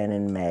it again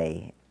in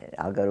May.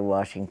 I'll go to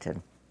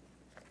Washington.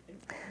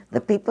 The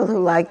people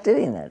who like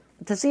doing it,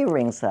 to see a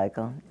ring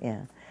cycle,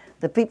 yeah.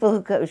 The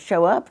people who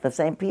show up, the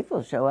same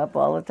people show up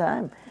all the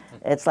time.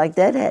 It's like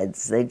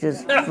deadheads. They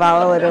just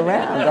follow it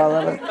around all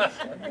over.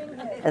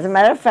 As a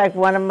matter of fact,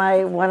 one of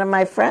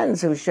my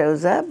friends who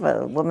shows up,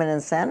 a woman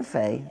in Santa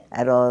Fe,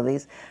 at all of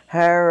these,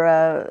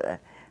 her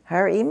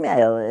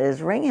email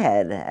is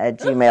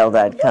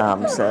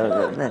ringhead@gmail.com.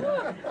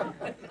 So,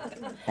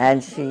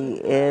 and she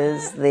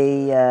is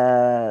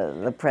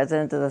the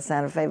president of the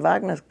Santa Fe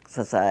Wagner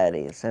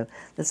Society. So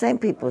the same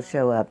people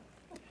show up.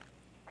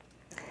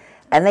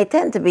 And they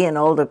tend to be an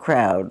older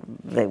crowd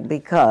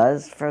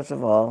because, first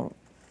of all,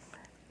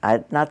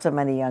 not so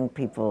many young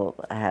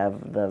people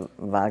have the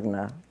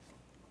Wagner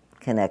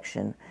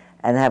connection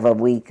and have a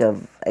week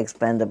of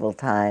expendable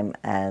time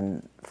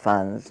and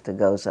funds to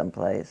go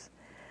someplace.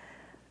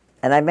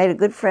 And I made a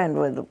good friend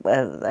with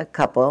a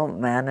couple, a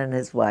man and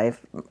his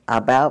wife,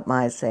 about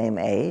my same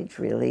age,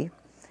 really.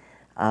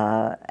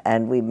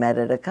 And we met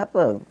at a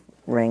couple of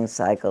ring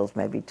cycles,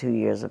 maybe 2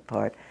 years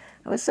apart.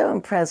 I was so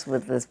impressed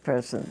with this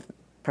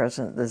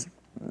this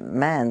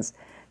man's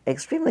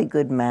extremely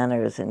good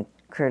manners and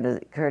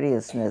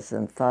courteousness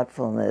and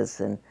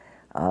thoughtfulness, and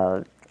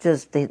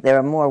there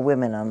are more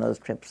women on those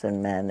trips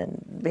than men,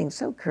 and being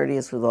so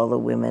courteous with all the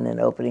women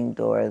and opening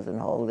doors and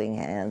holding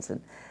hands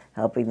and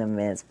helping them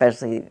in,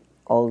 especially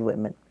old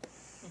women.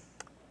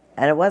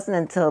 And it wasn't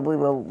until we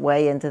were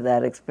way into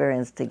that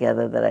experience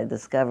together that I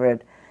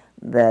discovered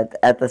that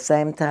at the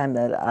same time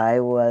that I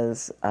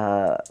was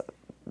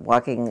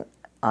walking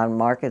on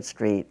Market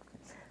Street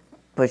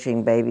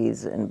pushing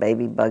babies and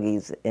baby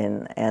buggies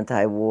in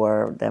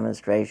anti-war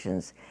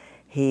demonstrations,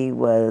 he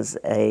was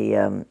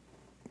a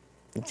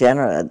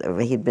general.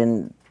 He'd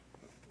been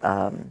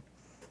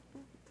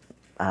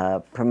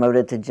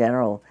promoted to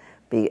general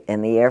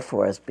in the Air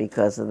Force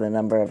because of the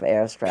number of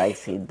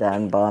airstrikes he'd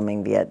done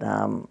bombing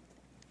Vietnam,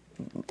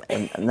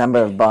 a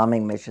number of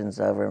bombing missions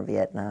over in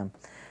Vietnam.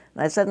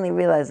 And I suddenly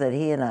realized that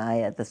he and I,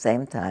 at the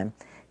same time,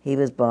 he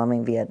was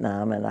bombing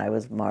Vietnam and I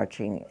was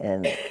marching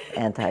in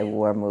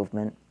anti-war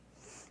movement.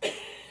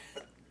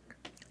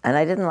 And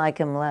I didn't like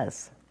him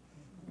less.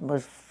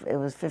 It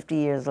was 50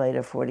 years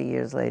later, 40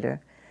 years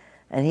later.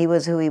 And he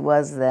was who he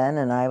was then,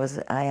 and I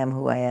am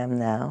who I am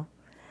now.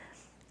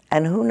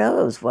 And who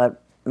knows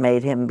what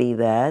made him be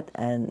that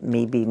and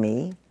me be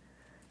me.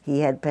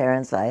 He had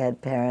parents, I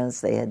had parents,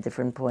 they had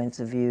different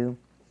points of view.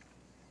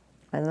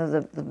 And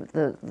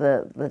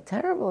the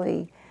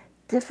terribly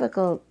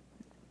difficult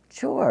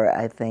chore,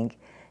 I think,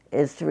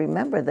 is to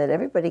remember that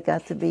everybody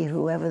got to be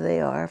whoever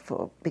they are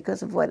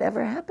because of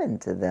whatever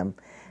happened to them,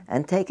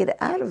 and take it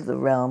out of the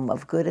realm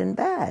of good and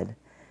bad.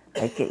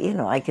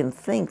 I can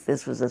think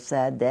this was a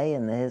sad day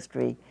in the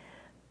history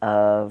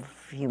of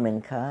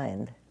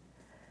humankind.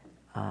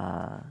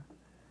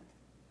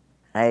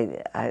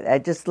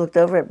 I just looked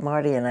over at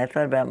Marty and I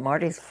thought about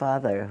Marty's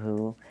father,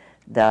 who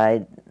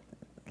died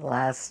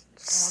last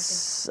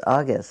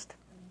August,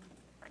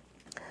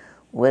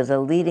 was a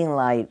leading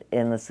light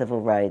in the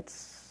civil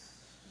rights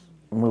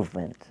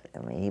movement. I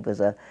mean, he was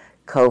a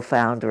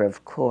co-founder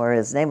of CORE.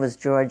 His name was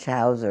George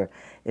Hauser.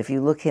 If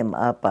you look him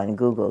up on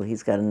Google,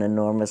 he's got an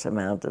enormous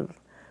amount of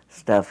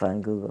stuff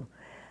on Google.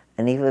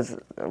 And he was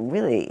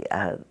really,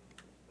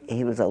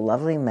 he was a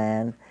lovely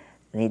man,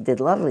 and he did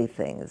lovely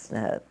things.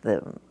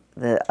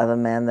 The other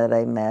man that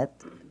I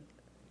met,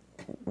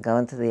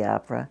 going to the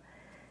opera,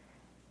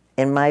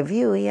 in my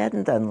view, he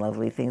hadn't done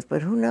lovely things,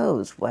 but who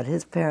knows what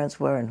his parents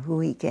were and who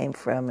he came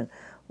from and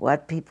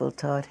what people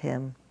taught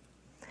him.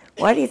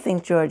 Why do you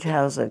think George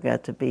Hauser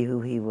got to be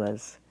who he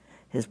was?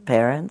 His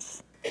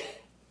parents?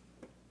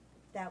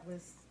 That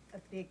was a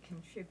big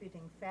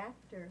contributing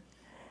factor.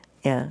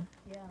 Yeah.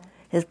 Yeah.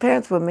 His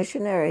parents were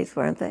missionaries,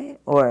 weren't they?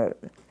 Or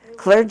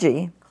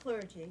clergy.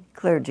 Clergy.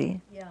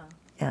 Clergy. Yeah.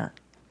 Yeah.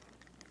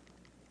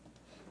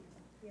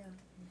 Yeah.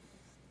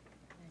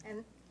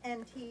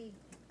 And he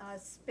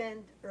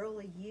spent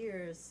early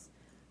years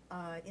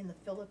in the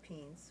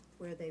Philippines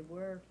where they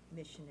were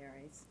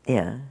missionaries.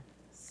 Yeah.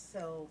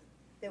 So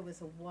there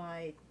was a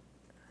wide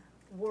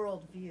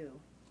world view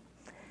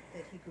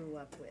that he grew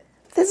up with.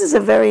 This is a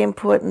very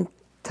important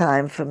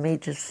time for me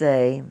to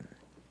say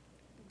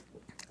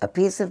a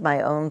piece of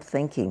my own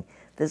thinking.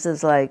 This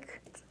is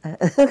like,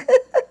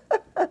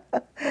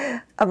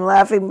 I'm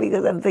laughing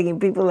because I'm thinking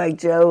people like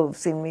Joe who've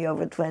seen me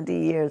over 20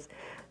 years.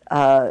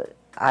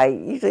 I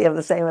usually have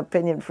the same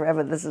opinion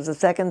forever. This is the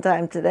second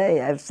time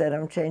today I've said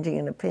I'm changing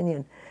an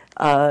opinion.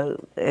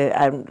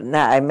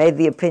 I made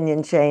the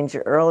opinion change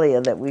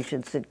earlier that we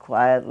should sit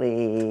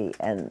quietly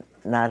and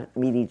not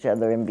meet each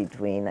other in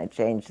between. I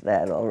changed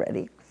that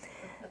already.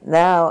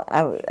 Now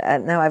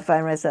I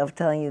find myself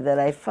telling you that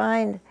I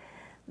find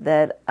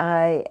that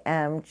I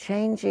am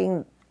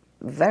changing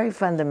very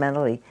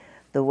fundamentally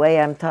the way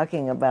I'm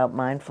talking about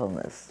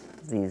mindfulness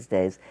these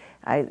days.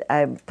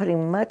 I'm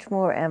putting much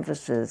more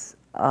emphasis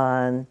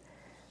on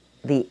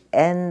the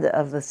end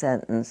of the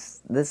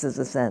sentence. This is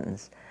a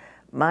sentence.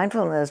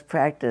 Mindfulness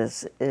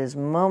practice is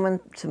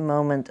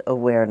moment-to-moment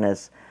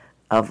awareness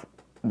of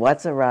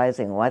what's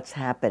arising, what's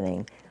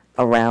happening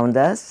around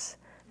us,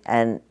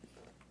 and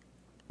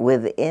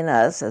within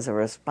us as a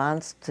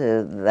response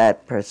to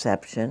that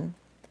perception,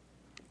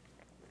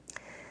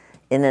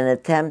 in an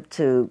attempt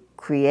to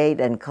create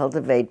and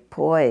cultivate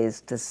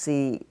poise to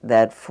see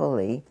that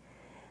fully,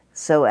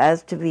 so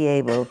as to be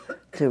able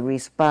to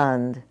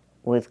respond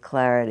with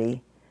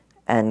clarity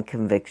and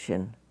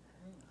conviction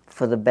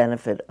for the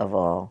benefit of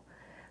all.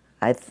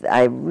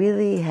 I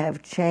really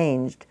have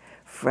changed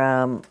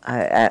from,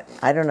 I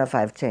don't know if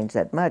I've changed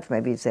that much.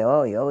 Maybe you'd say,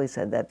 oh, you always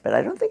said that, but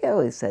I don't think I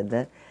always said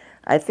that.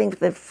 I think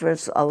that for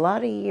a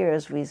lot of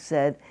years we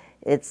said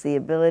it's the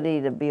ability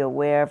to be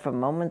aware from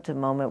moment to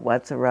moment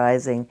what's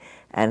arising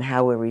and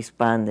how we're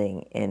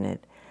responding in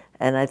it.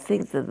 And I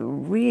think that the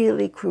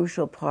really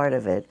crucial part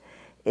of it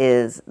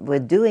is we're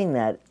doing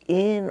that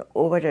in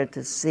order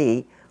to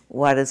see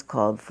what is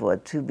called for,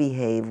 to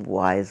behave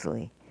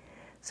wisely.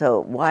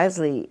 So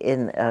wisely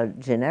in a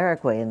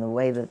generic way, in the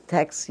way the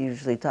texts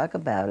usually talk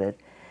about it,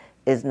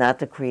 is not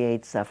to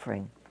create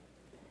suffering.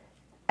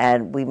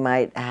 And we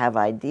might have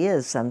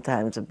ideas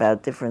sometimes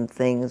about different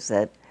things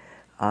that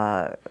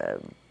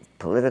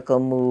political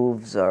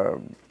moves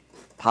or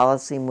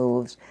policy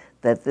moves,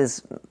 that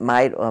this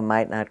might or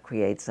might not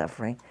create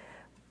suffering.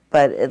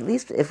 But at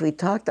least if we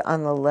talked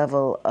on the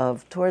level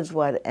of towards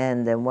what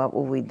end and what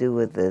will we do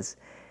with this,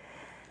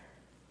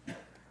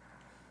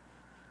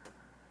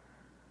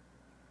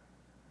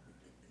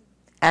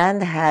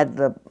 and had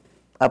the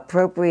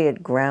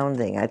appropriate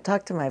grounding. I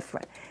talked to my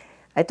friend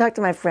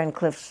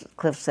Cliff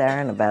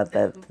Sarin about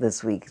that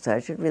this week, so I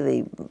should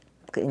really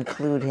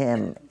include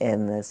him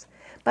in this.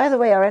 By the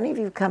way, are any of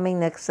you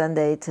coming next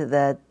Sunday to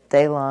that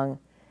day-long?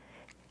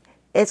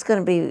 It's going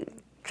to be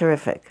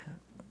terrific.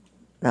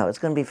 No, it's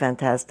going to be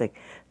fantastic.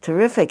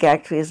 Terrific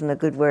actually isn't a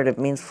good word. It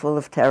means full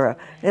of terror.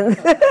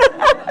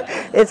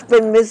 It's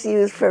been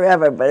misused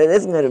forever, but it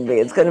isn't going to be.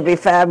 It's going to be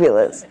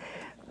fabulous.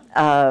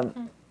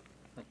 And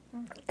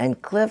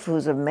Cliff,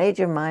 who's a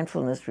major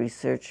mindfulness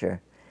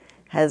researcher,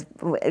 and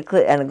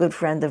a good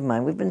friend of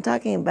mine, we've been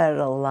talking about it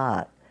a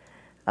lot,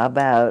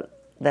 about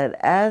that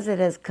as it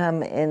has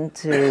come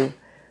into,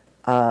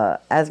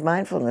 as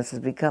mindfulness has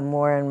become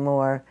more and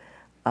more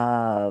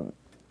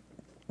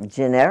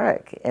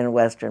generic in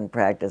Western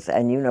practice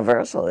and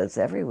universal, it's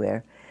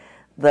everywhere,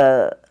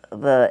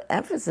 the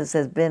emphasis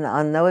has been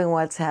on knowing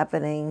what's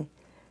happening,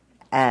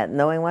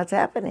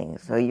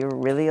 so you're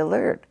really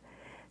alert.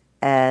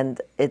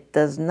 And it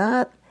does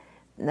not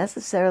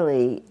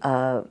necessarily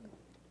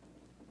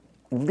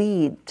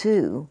lead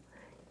to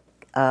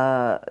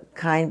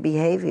kind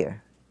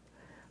behavior.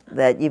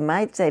 That you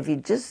might say, if you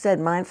just said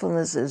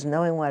mindfulness is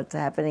knowing what's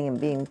happening and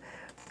being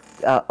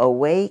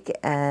awake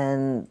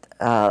and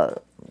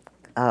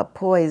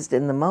poised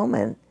in the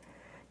moment,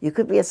 you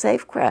could be a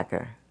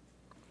safecracker.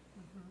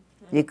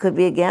 You could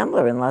be a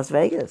gambler in Las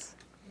Vegas.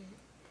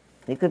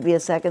 You could be a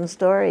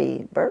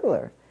second-story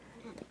burglar.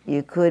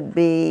 You could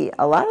be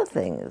a lot of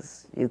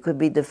things. You could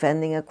be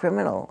defending a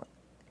criminal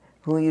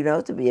who you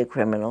know to be a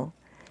criminal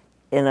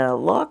in a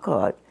law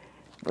court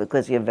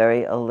because you're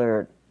very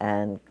alert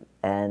and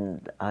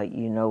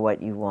you know what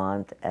you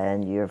want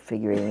and you're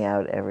figuring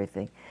out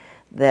everything.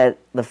 That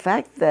the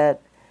fact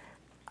that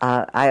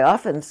I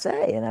often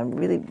say, and I'm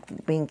really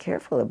being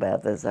careful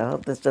about this, I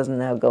hope this doesn't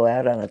now go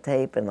out on a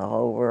tape and the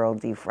whole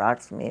world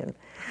defrocks me. And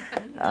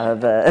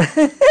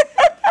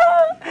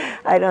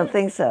I don't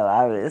think so,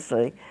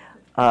 obviously.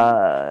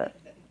 That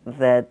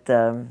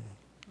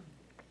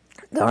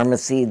Dharma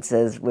Seed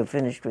says, we're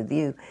finished with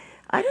you.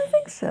 I don't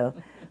think so.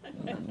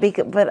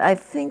 But I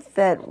think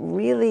that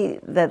really,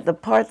 that the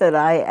part that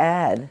I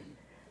add,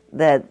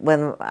 that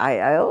when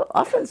I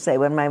often say,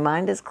 when my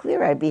mind is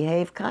clear, I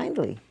behave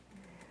kindly.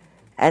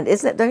 And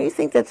don't you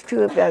think that's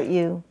true about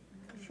you?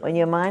 When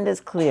your mind is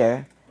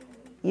clear,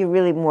 you're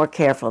really more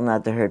careful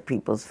not to hurt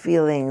people's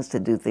feelings, to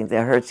do things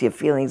that hurts your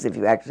feelings if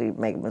you actually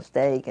make a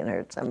mistake and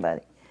hurt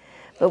somebody.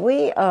 But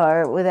we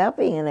are, without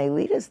being an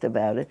elitist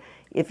about it,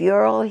 if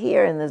you're all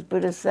here in this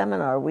Buddhist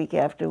seminar week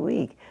after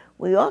week,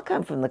 we all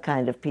come from the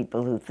kind of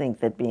people who think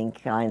that being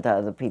kind to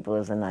other people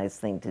is a nice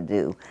thing to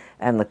do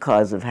and the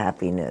cause of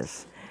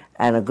happiness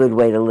and a good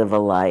way to live a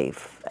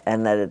life,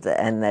 and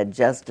that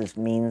justice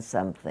means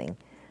something.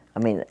 I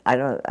mean,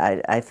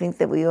 I think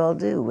that we all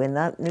do. We're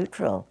not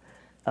neutral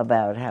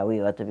about how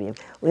we ought to be.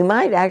 We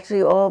might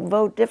actually all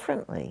vote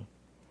differently,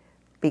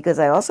 because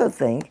I also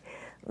think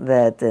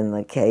that in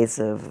the case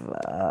of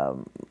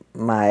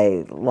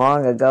my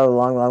long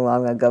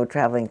ago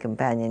traveling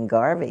companion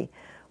Garvey,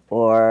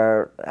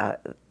 or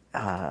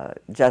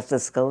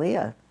Justice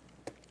Scalia,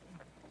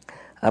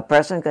 a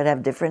person could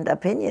have different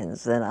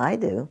opinions than I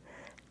do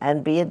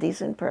and be a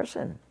decent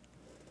person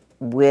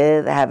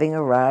with having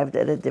arrived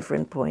at a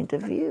different point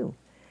of view.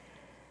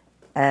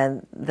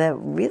 And that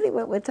really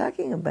what we're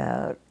talking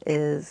about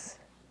is,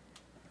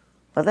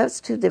 well,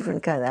 that's two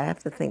different kinds. I have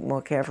to think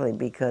more carefully,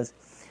 because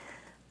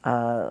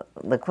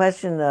the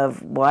question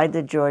of why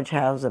did George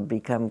Hauser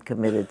become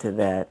committed to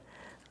that?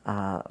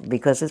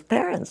 Because his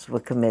parents were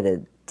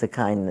committed to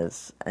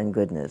kindness and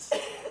goodness.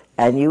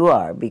 And you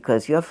are,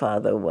 because your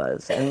father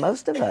was. And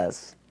most of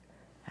us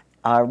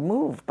are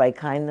moved by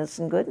kindness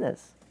and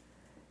goodness.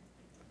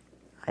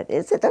 Don't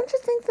you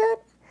think that?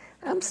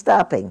 I'm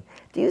stopping.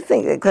 Do you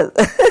think that, because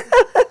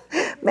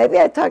maybe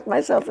I talked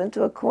myself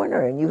into a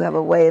corner and you have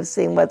a way of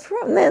seeing what's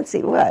wrong?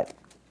 Nancy, what?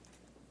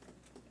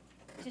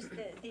 Just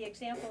the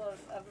example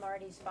of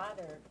Marty's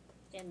father,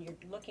 and you're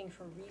looking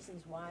for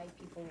reasons why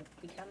people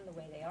become the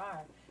way they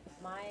are.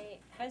 My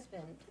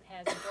husband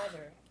has a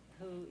brother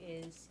who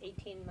is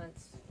 18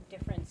 months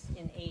difference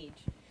in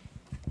age,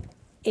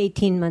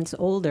 18 months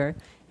older,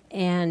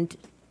 and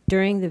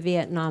during the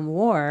Vietnam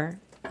War,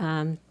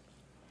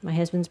 my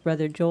husband's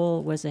brother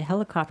Joel was a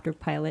helicopter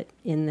pilot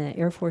in the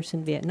Air Force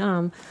in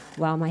Vietnam,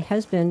 while my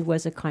husband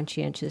was a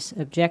conscientious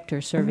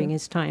objector serving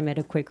his time at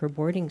a Quaker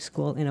boarding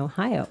school in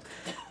Ohio.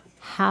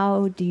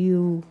 How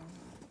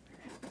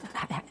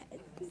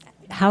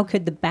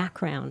could the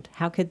background,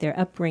 how could their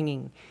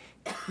upbringing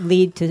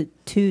lead to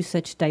two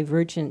such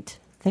divergent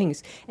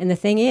things? And the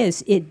thing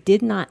is, it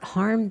did not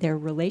harm their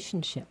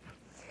relationship.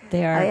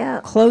 They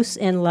are close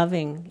and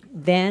loving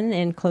then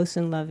and close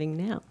and loving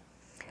now.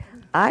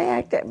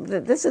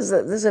 This is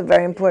a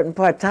very important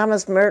part.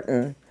 Thomas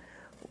Merton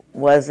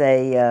was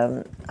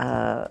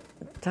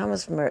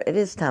Thomas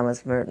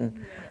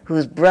Merton,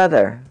 whose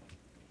brother,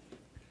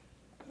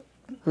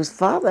 whose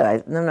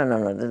father,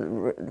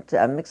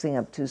 I'm mixing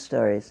up two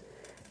stories.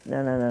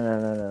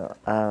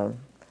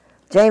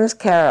 James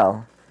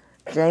Carroll,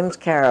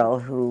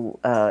 who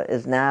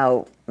is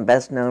now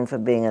best known for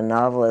being a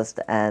novelist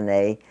and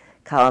a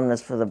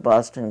columnist for the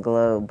Boston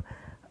Globe,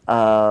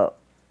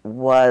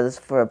 was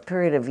for a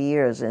period of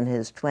years in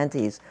his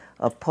 20s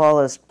a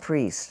Paulist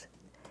priest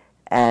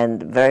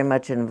and very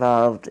much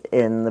involved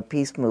in the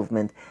peace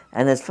movement.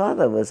 And his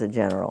father was a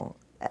general,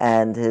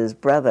 and his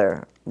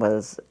brother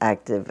was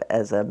active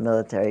as a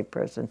military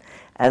person.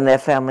 And their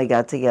family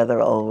got together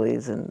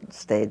always and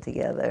stayed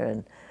together.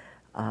 And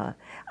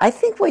I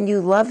think when you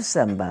love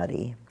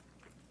somebody,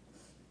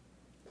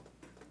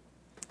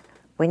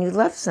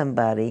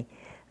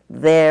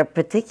 their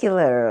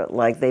particular,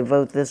 like they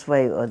vote this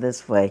way or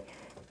this way,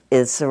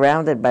 is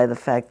surrounded by the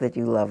fact that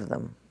you love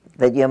them,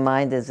 that your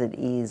mind is at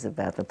ease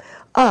about them.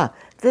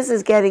 This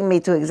is getting me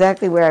to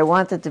exactly where I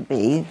wanted to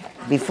be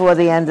before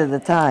the end of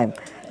the time.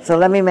 So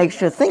let me make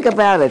sure, think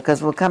about it,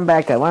 because we'll come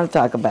back. I want to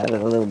talk about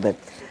it a little bit.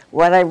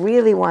 What I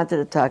really wanted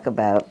to talk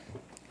about,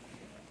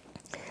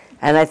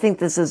 and I think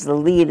this is the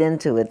lead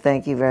into it,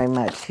 thank you very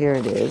much, here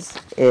it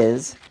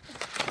is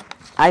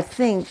I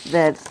think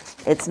that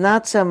it's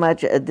not so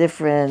much a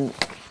different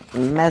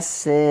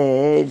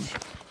message,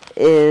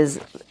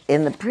 is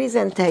in the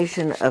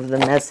presentation of the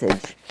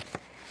message.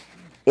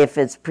 If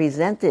it's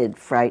presented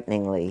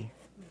frighteningly,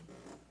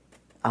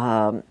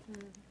 then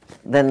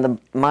the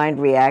mind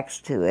reacts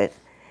to it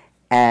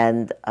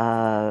and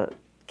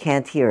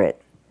can't hear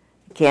it.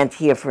 Can't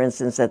hear, for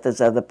instance, that this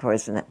other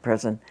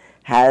person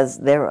has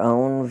their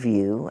own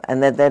view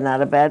and that they're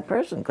not a bad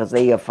person because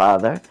they're your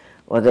father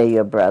or they're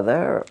your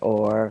brother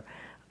or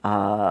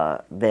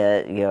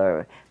they're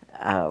your...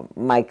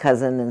 my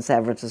cousin in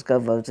San Francisco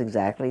votes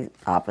exactly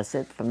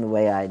opposite from the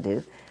way I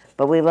do,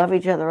 but we love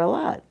each other a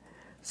lot.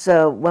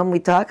 So when we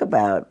talk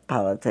about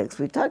politics,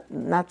 we talk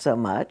not so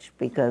much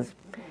because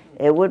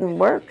it wouldn't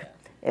work.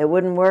 It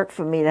wouldn't work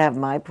for me to have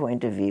my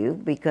point of view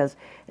because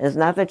it's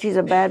not that she's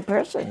a bad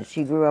person.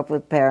 She grew up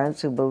with parents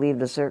who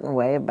believed a certain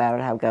way about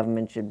how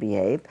government should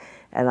behave,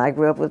 and I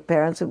grew up with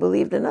parents who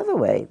believed another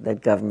way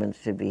that government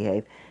should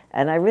behave,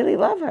 and I really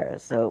love her,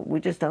 so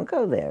we just don't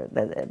go there.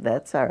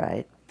 That's all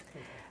right.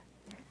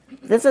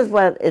 This is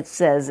what it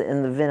says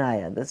in the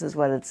Vinaya. This is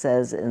what it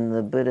says in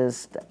the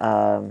Buddhist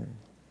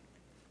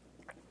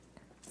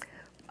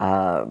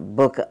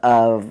book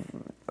of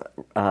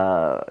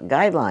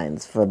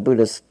guidelines for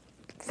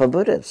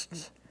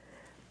Buddhists,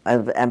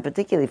 and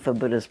particularly for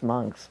Buddhist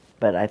monks.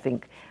 But I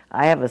think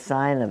I have a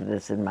sign of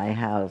this in my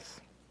house,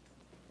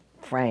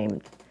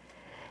 framed.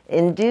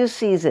 In due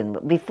season,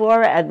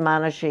 before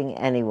admonishing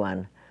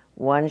anyone,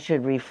 one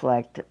should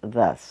reflect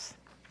thus: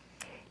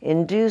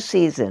 in due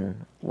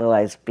season will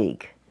I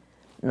speak,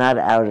 not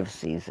out of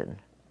season.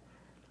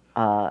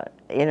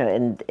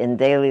 In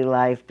daily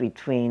life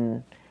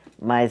between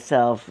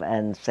myself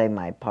and, say,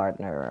 my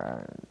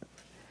partner,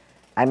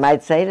 I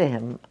might say to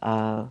him,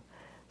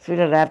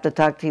 sweetheart, I have to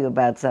talk to you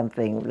about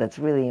something that's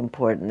really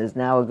important. Is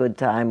now a good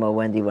time, or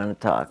when do you want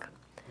to talk?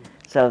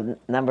 So,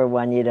 number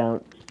one, you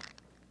don't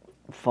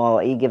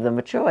you give them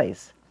a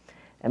choice.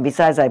 And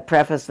besides, I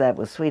preface that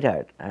with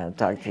sweetheart, I'll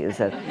talk to you.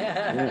 So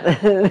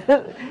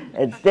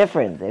it's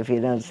different if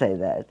you don't say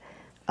that.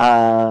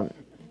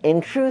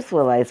 In truth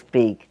will I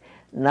speak,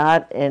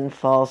 not in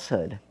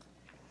falsehood.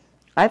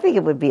 I think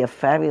it would be a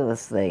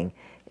fabulous thing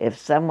if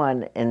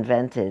someone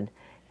invented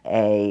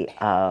a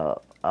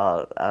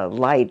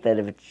light that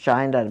if it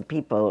shined on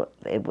people,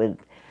 it would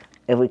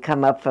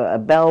come up for a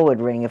bell would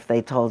ring if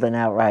they told an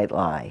outright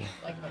lie.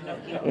 Like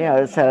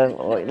Pinocchio.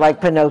 So like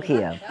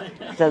Pinocchio.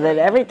 So that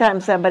every time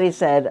somebody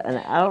said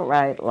an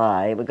outright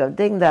lie, it would go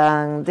ding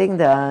dong, ding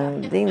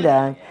dong, ding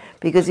dong,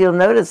 because you'll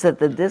notice that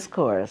the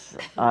discourse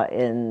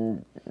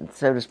in,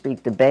 so to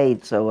speak,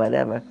 debates or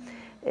whatever,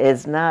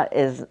 is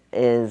there's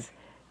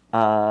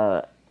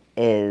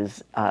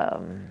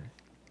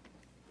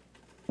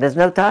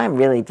no time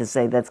really to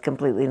say that's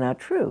completely not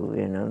true.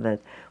 That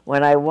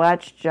when I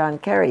watched John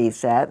Kerry, he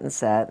sat and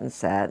sat and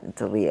sat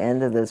until the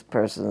end of this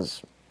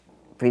person's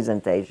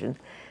presentation.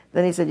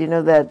 Then he said,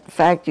 that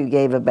fact you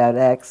gave about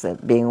X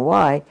being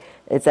Y,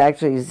 it's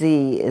actually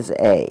Z is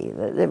A.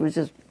 It was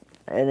just,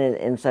 and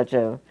in such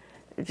a,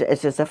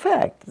 it's just a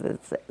fact.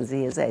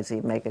 Z is A, so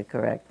you make it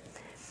correct.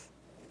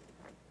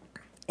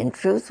 In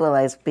truth will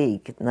I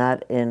speak,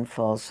 not in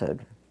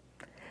falsehood.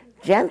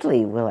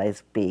 Gently will I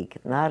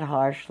speak, not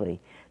harshly.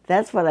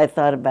 That's what I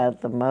thought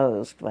about the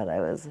most when I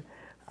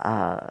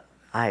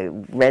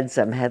read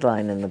some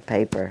headline in the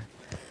paper.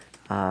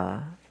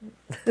 I'm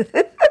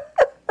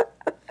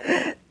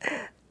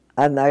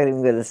not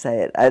even going to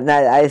say it. And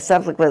I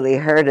subsequently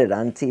heard it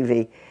on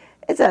TV.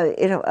 It's a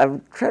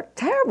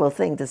terrible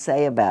thing to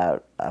say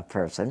about a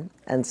person,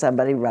 and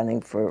somebody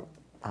running for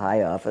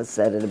high office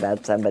said it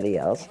about somebody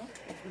else.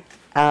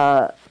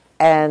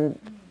 And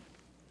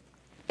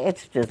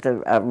it's just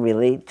a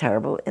really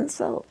terrible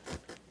insult.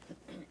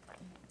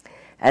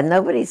 And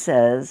nobody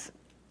says,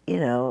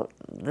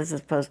 this is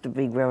supposed to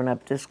be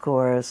grown-up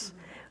discourse.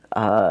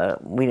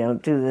 We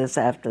don't do this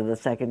after the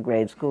second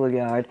grade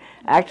schoolyard.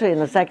 Actually, in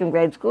the second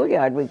grade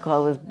schoolyard, we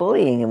call this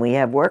bullying, and we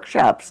have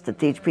workshops to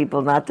teach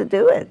people not to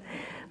do it.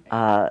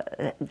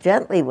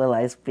 Gently will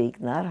I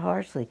speak, not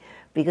harshly,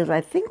 because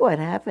I think what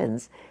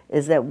happens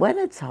is that when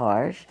it's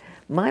harsh,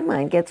 my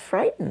mind gets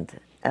frightened,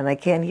 and I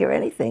can't hear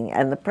anything,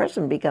 and the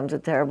person becomes a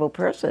terrible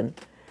person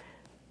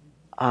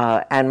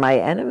and my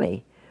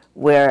enemy.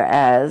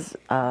 Whereas,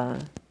 I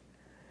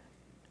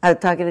was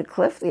talking to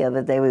Cliff the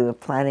other day. We were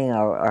planning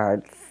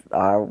our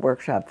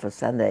workshop for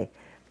Sunday.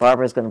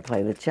 Barbara's going to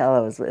play the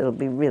cello. It'll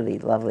be really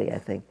lovely, I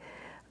think.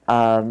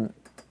 And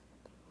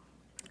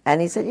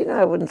he said,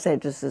 I wouldn't say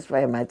it just this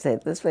way. I might say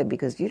it this way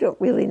because you don't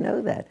really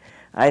know that.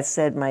 I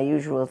said my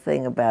usual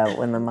thing about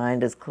when the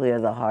mind is clear,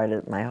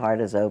 my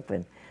heart is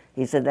open.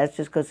 He said, that's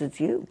just because it's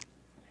you.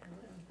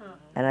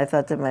 And I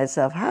thought to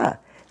myself,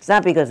 it's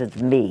not because it's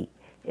me.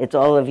 It's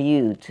all of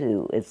you,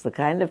 too. It's the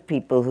kind of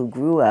people who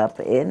grew up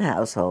in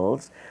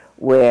households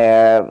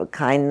where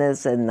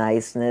kindness and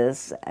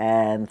niceness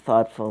and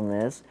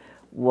thoughtfulness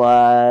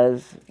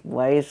was...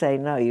 Why do you say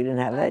no? You didn't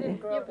have that? Why do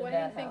you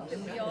think that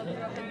we all grew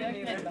up in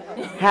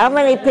that? How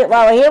many people...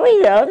 Well, here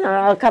we go. No,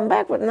 I'll come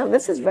back with... No,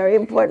 this is very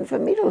important for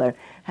me to learn.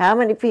 How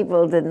many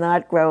people did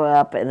not grow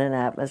up in an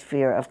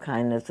atmosphere of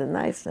kindness and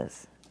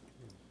niceness?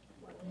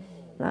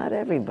 Not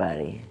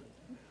everybody.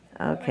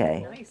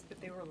 Okay. Nice,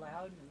 but they were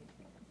loud and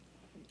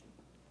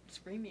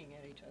screaming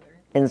at each other.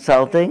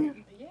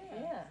 Insulting? Yeah.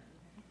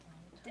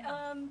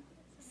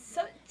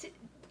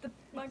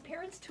 My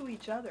parents to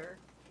each other.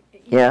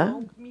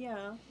 Yeah,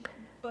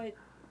 but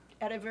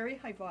at a very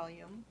high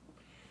volume.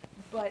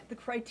 But the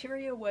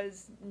criteria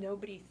was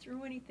nobody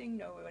threw anything,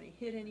 nobody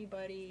hit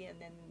anybody,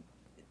 and then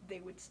they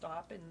would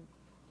stop and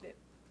it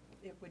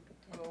would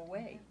go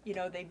away.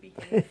 They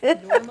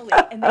behaved normally,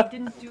 and they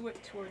didn't do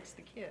it towards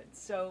the kids.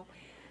 So,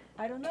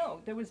 I don't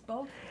know. There was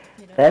both.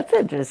 That's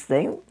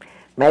interesting.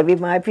 Maybe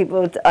my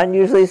people are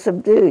unusually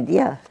subdued,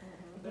 yeah.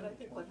 But I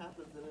think what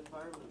happens in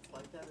environments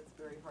like that, it's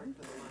very hard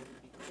for the mind to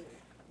be clear.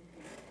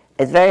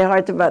 It's very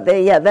hard to,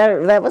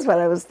 that was what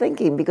I was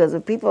thinking, because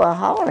if people are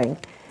hollering,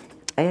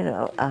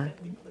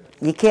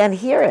 you can't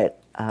hear it.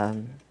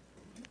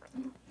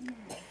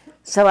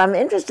 So I'm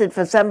interested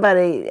for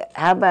somebody,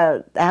 how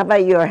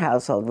about your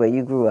household where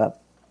you grew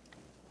up?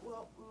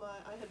 Well,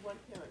 I had one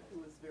parent who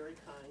was very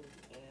kind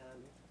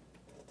and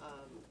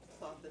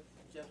thought that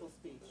gentle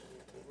speech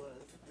was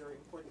very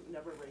important,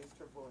 never raised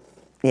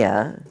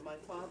Yeah. My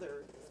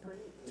father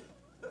screamed.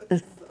 So it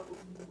was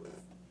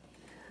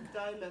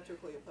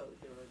diametrically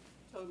opposed. They were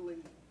totally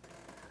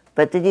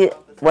But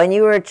when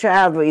you were a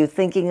child, were you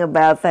thinking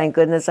about, thank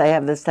goodness I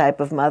have this type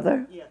of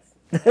mother? Yes.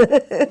 And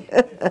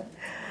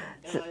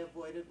I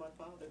avoided my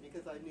father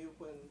because I knew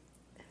when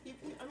he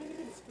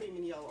didn't scream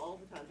and yell all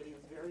the time, but he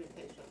was very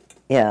impatient.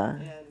 Yeah.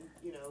 And,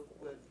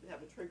 would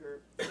have a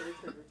trigger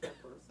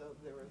temper, so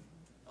there was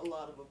a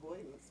lot of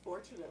avoidance.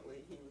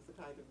 Fortunately, he was the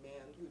kind of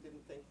man who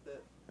didn't think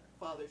that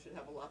fathers should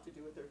have a lot to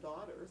do with their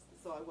daughters,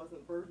 so I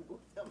wasn't burdened with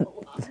them a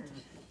lot. So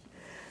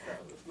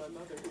it was my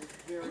mother who was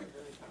very,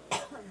 very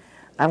kind.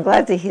 I'm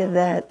glad to hear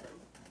that.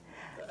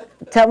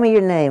 Tell me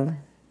your name.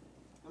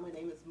 My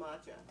name is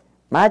Maja.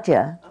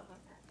 Maja?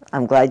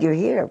 I'm glad you're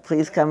here.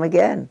 Please come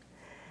again.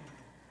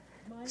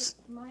 My home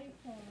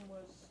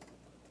was,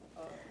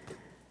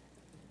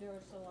 there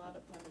was a lot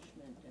of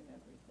punishment and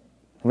everything.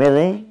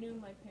 Really? I knew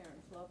my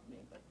parents loved me,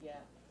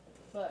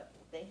 but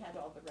they had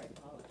all the right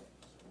politics.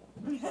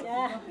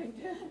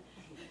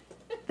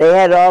 They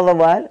had all the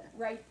what?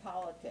 Right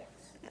politics.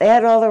 They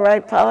had all the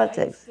right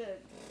politics. I used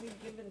to be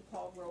given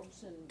Paul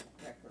Robeson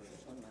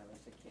records when I was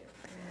a kid.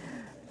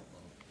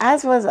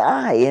 As was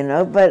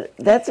I, but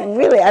that's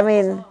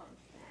really,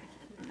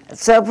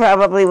 so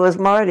probably was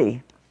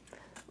Marty,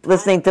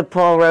 listening to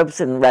Paul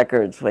Robeson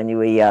records when you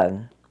were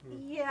young.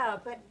 Yeah,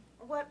 but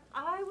what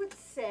I would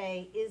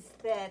say is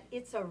that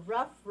it's a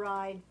rough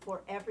ride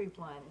for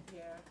everyone.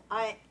 Yeah.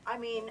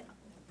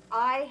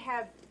 I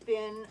have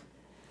been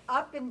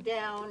up and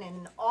down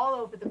and all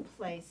over the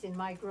place in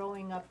my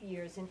growing up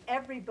years, and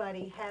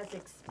everybody has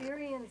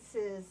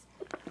experiences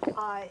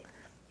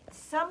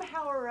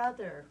somehow or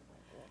other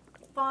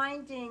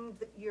finding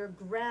your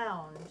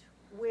ground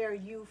where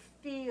you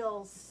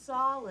feel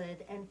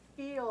solid and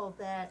feel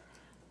that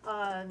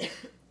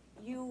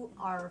you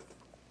are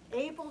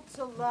able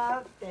to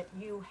love, that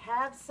you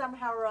have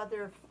somehow or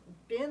other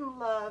been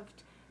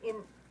loved in,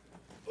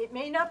 it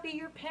may not be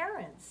your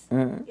parents,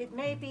 it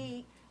may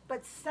be,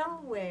 but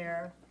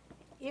somewhere,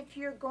 if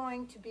you're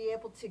going to be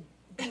able to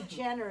be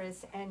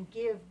generous and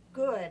give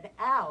good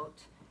out,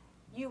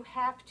 you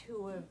have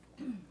to have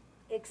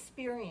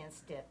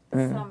experienced it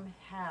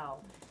somehow.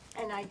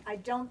 And I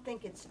don't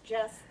think it's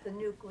just the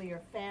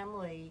nuclear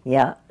family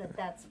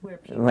that's where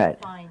people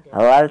find it.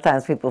 A lot of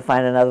times people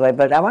find another way,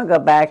 but I want to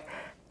go back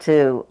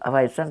to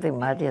something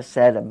Madia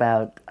said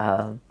about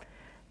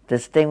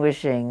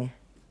distinguishing,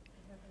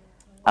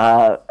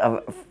 first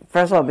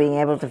of all, being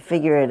able to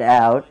figure it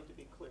out,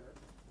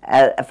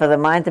 for the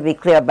mind to be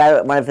clear about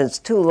it. When if it's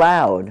too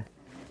loud,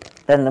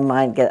 then the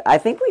mind gets, I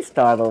think we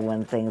startle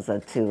when things are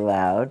too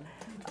loud.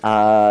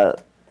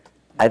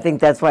 I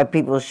think that's why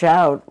people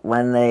shout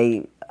when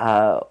they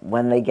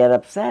get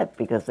upset,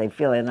 because they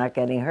feel they're not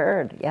getting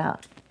heard. Yeah.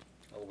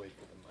 I'll wait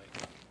for the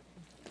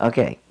mic.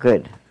 Okay,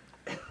 good.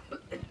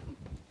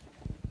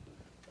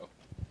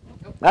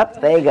 Up,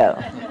 there you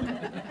go.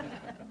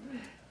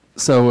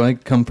 So I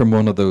come from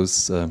one of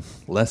those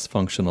less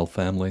functional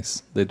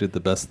families. They did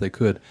the best they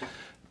could.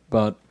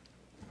 But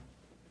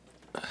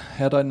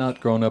had I not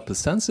grown up as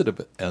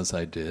sensitive as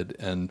I did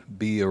and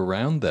be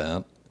around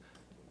that,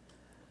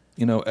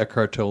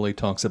 Eckhart Tolle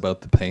talks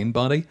about the pain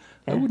body.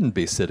 I wouldn't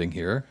be sitting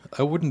here.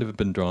 I wouldn't have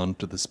been drawn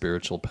to the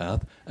spiritual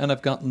path. And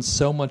I've gotten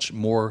so much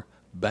more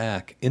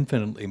back,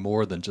 infinitely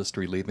more than just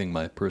relieving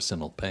my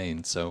personal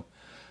pain. So,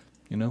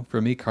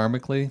 for me,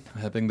 karmically,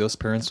 having those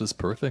parents was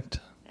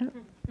perfect.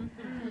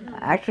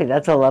 Actually,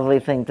 that's a lovely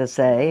thing to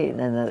say in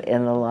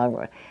the long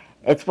run.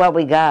 It's what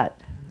we got,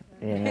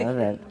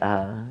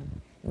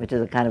 which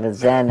is a kind of a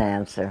Zen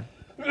answer.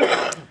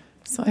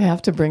 So I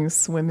have to bring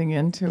swimming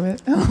into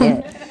it.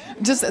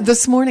 Just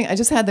this morning, I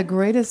just had the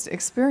greatest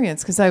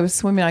experience because I was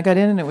swimming. I got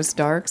in and it was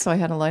dark, so I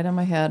had a light on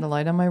my head, a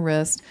light on my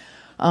wrist.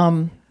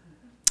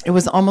 It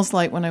was almost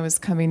like when I was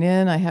coming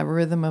in, I have a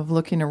rhythm of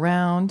looking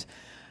around.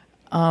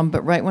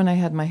 But right when I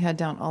had my head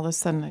down, all of a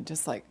sudden I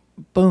just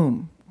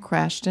boom,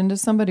 crashed into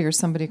somebody or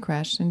somebody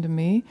crashed into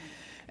me.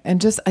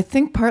 And I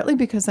think partly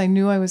because I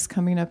knew I was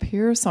coming up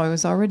here, so I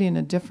was already in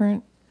a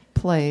different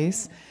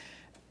place.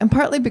 And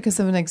partly because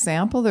of an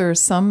example, there are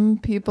some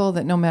people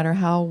that no matter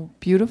how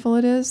beautiful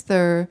it is,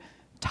 they're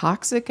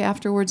toxic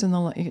afterwards.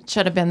 It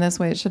should have been this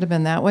way, it should have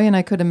been that way. And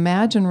I could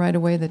imagine right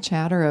away the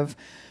chatter of,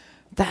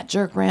 that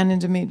jerk ran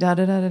into me,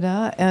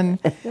 da-da-da-da-da.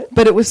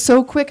 But it was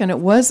so quick, and it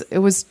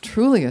was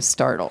truly a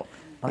startle.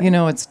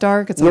 It's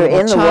dark, it's a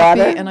little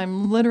choppy, and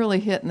I'm literally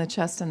hit in the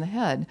chest and the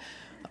head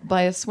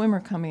by a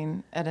swimmer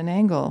coming at an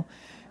angle.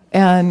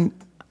 And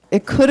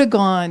it could have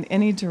gone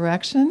any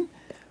direction.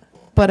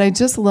 But I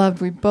just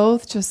loved, we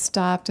both just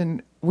stopped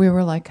and we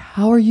were like,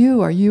 how are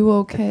you? Are you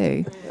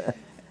okay?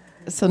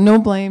 So no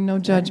blame, no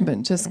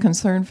judgment, just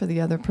concern for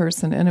the other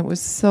person. And it was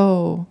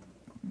so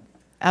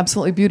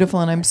absolutely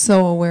beautiful, and I'm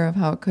so aware of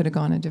how it could have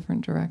gone a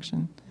different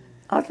direction.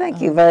 Oh, thank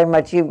you very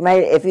much.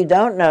 If you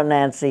don't know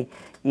Nancy,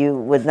 you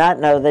would not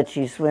know that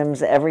she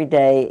swims every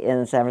day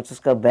in San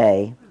Francisco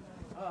Bay.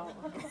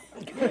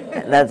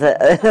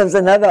 That's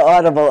another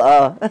audible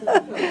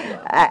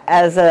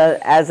as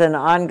an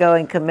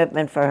ongoing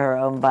commitment for her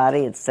own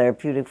body. It's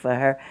therapeutic for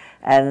her,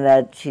 and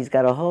that she's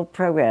got a whole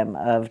program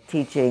of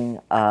teaching.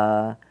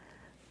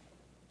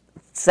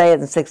 Say it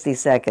in 60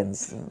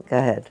 seconds. Go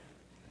ahead.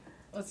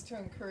 Well, it's to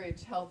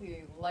encourage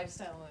healthy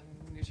lifestyle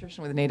and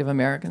nutrition with Native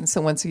Americans.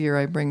 So once a year,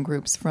 I bring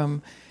groups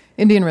from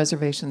Indian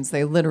reservations.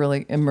 They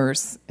literally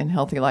immerse in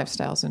healthy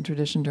lifestyles and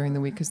tradition during the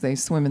week because they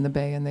swim in the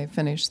bay, and they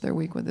finish their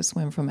week with a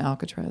swim from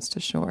Alcatraz to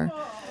shore.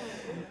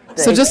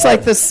 So just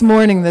like this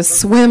morning, the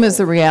swim is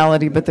a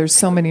reality, but there's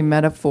so many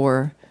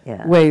metaphor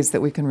ways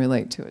that we can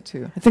relate to it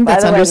too. I think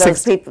that's under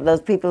 60.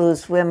 Those people who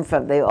swim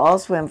they all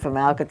swim from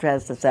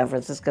Alcatraz to San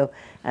Francisco,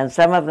 and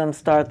some of them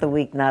start the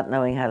week not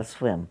knowing how to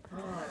swim.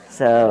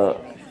 So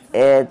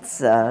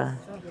it's, I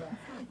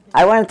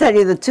want to tell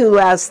you the two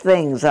last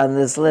things on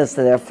this list.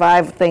 There are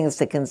 5 things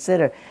to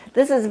consider.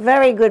 This is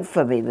very good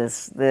for me,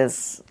 this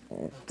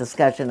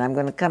discussion. I'm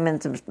going to come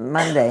into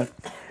Monday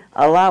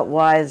a lot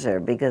wiser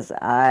because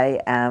I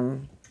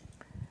am,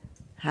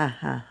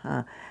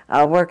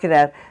 I'll work it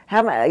out.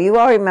 You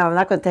all remember, I'm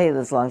not going to tell you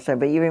this long story,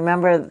 but you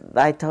remember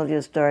I told you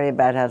a story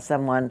about how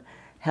someone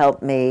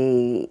helped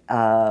me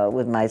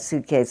with my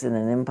suitcase in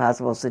an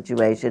impossible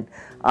situation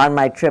on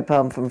my trip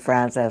home from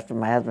France after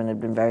my husband had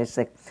been very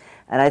sick.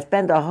 And I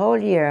spent a whole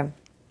year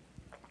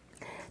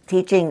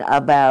teaching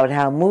about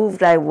how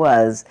moved I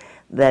was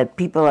that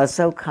people are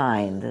so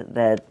kind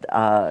that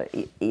I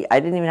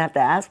didn't even have to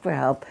ask for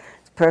help.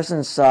 This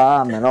person saw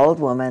I'm an old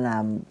woman,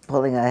 I'm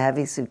pulling a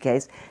heavy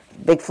suitcase,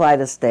 big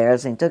flight of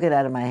stairs, and he took it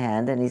out of my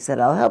hand and he said,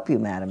 "I'll help you,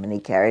 madam," and he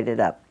carried it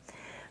up.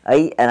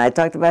 And I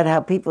talked about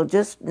how people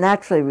just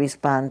naturally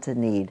respond to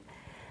need.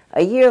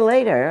 A year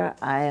later,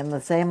 I am the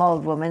same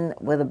old woman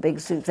with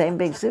a same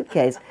big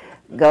suitcase,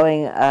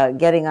 getting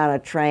on a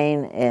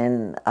train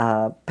in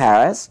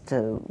Paris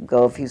to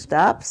go a few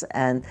stops,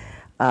 and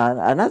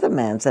another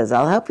man says,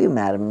 "I'll help you,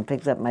 madam," and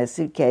picks up my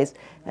suitcase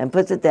and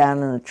puts it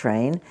down in the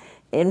train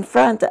in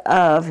front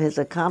of his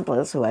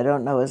accomplice, who I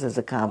don't know is his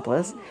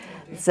accomplice,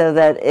 so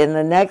that in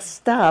the next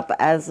stop,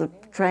 as the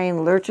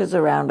train lurches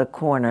around a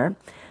corner,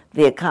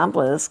 the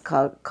accomplice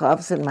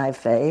coughs in my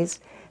face,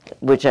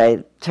 which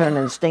I turn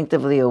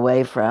instinctively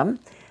away from.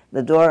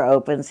 The door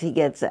opens, he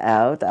gets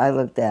out, I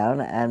look down,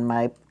 and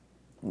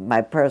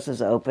my purse is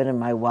open, and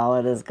my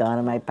wallet is gone,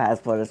 and my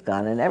passport is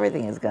gone, and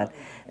everything is gone.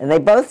 And they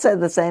both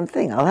said the same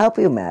thing, "I'll help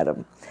you,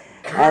 madam."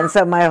 And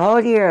so my whole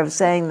year of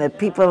saying that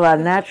people are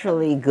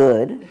naturally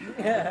good,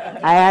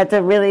 I had to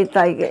really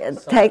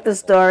take the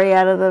story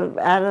out of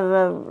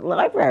the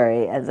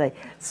library and say,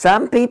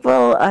 some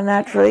people are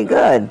naturally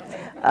good.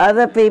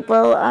 Other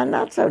people are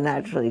not so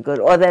naturally good,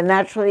 or they're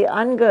naturally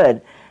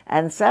ungood.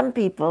 And some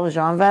people,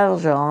 Jean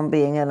Valjean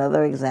being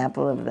another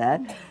example of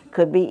that,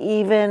 could be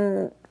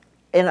even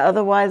in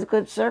otherwise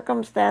good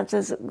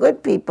circumstances,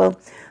 good people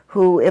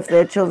who, if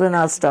their children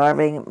are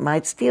starving,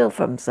 might steal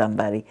from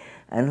somebody.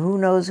 And who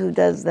knows who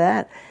does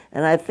that?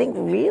 And I think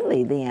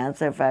really the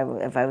answer, if I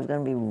was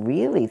going to be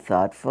really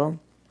thoughtful,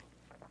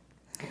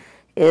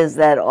 is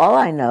that all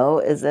I know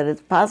is that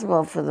it's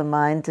possible for the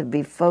mind to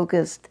be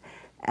focused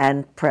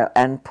and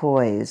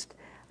poised.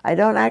 I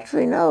don't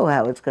actually know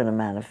how it's going to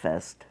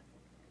manifest,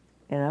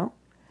 you know?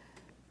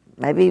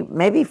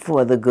 Maybe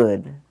for the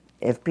good,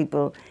 if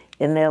people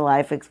in their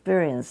life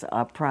experience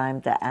are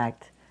primed to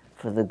act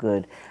for the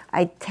good.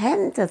 I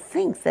tend to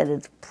think that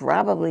it's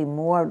probably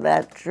more of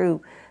that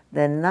true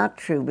than not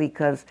true,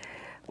 because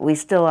we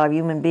still are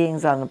human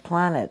beings on the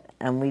planet,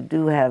 and we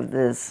do have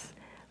this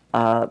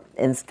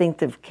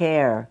instinctive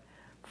care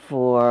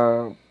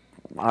for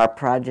our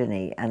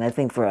progeny, and I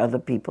think for other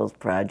people's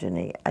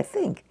progeny. I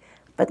think,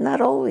 but not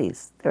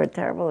always. There are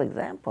terrible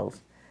examples.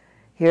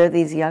 Here are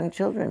these young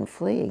children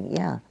fleeing.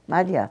 Yeah,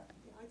 Madhya.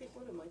 I think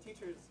one of my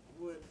teachers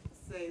would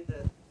say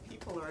that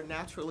people are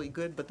naturally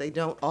good, but they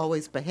don't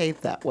always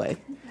behave that way.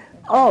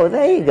 Oh,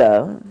 there you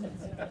go.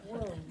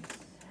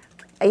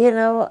 You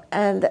know,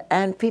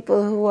 and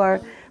people who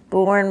are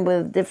born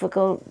with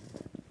difficult,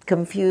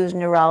 confused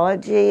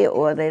neurology,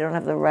 or they don't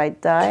have the right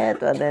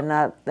diet, or they're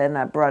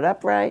not brought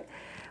up right,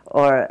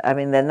 or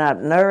they're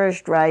not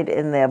nourished right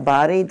in their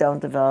body, don't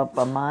develop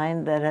a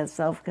mind that has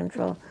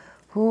self-control.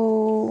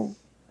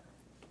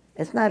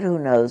 It's not who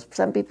knows.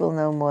 Some people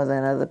know more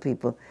than other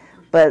people.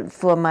 But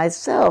for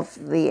myself,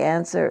 the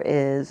answer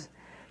is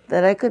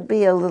that I could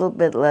be a little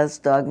bit less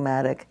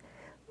dogmatic.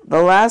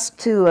 The last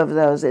 2 of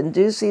those, in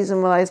due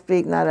season will I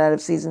speak, not out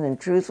of season. In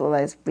truth will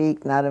I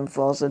speak, not in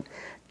falsehood.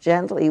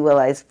 Gently will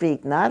I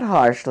speak, not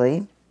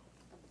harshly.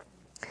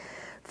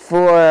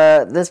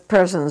 For this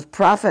person's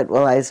profit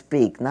will I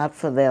speak, not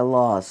for their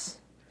loss.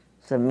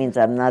 So it means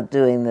I'm not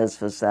doing this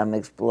for some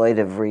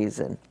exploitive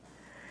reason.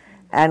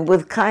 And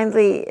with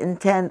kindly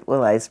intent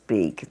will I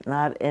speak,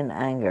 not in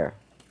anger.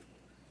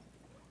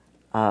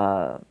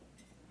 Where's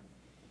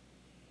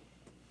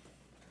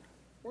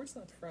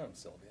that from,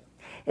 Sylvia?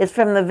 It's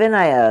from the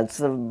Vinaya. It's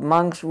the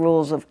Monk's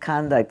Rules of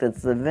Conduct.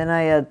 It's the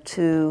Vinaya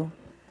 2,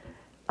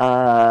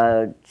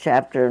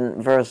 chapter,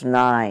 verse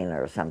 9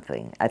 or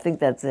something. I think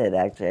that's it,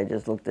 actually. I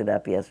just looked it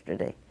up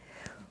yesterday.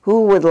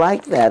 Who would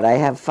like that? I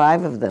have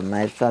 5 of them.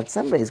 I thought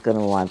somebody's going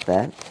to want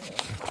that.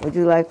 Would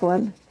you like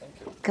one?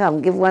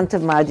 Come, give one to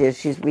Madhya.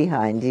 She's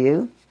behind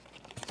you.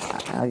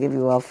 I'll give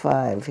you all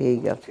 5. Here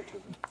you go.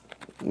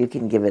 You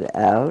can give it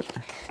out.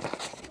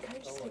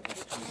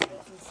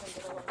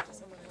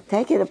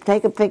 Take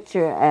a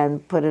picture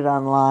and put it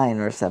online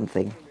or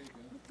something.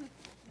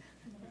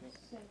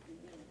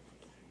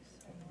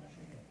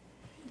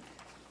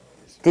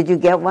 Did you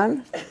get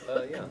one?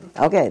 Yeah.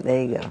 Okay,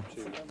 there you go.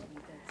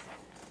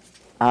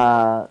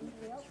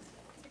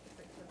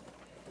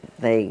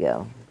 There you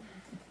go.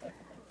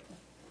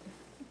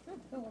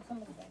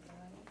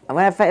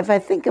 If I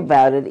think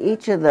about it,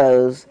 each of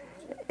those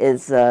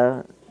is,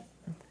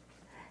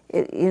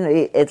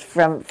 it's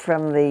from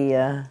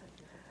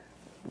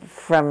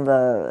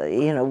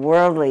the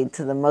worldly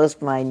to the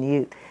most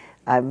minute.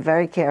 I'm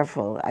very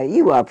careful.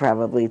 You are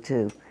probably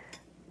too.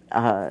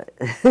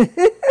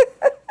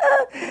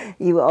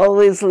 You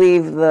always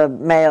leave the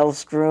mail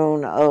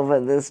strewn over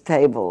this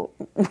table.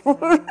 You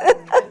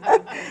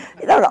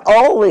don't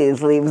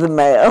always leave the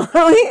mail.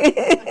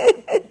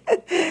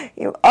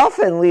 You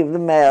often leave the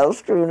mail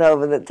strewn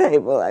over the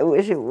table. I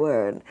wish it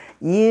weren't.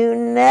 You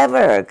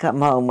never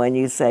come home when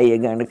you say you're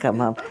going to come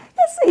home.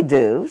 Yes, they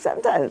do.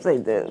 Sometimes they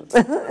do.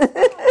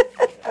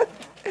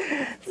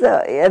 So,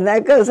 and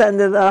that goes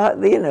under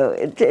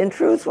the, in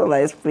truthful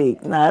I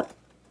speak, not,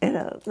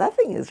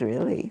 nothing is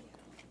really.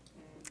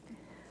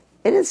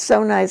 It is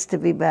so nice to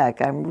be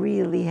back. I'm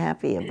really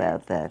happy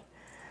about that.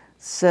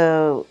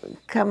 So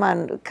come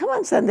on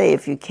Sunday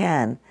if you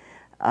can.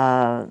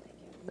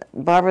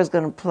 Barbara's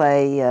going to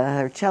play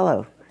her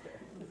cello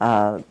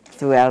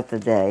throughout the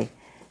day,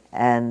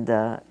 and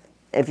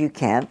if you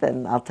can't,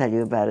 then I'll tell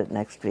you about it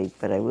next week.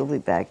 But I will be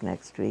back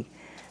next week,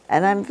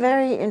 and I'm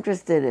very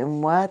interested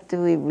in what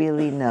do we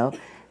really know,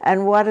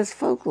 and what is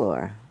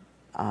folklore.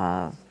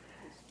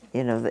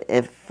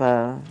 If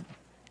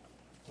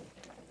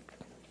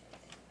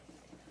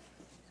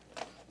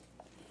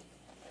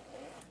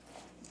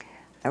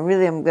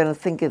I'm going to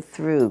think it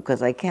through,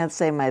 because I can't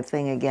say my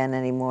thing again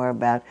anymore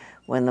about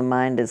when the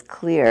mind is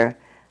clear,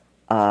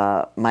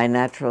 my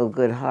natural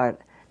good heart.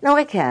 No,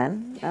 I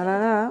can.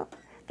 No.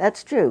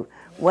 That's true.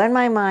 When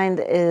my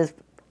mind is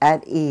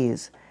at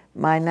ease,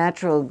 my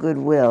natural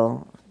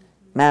goodwill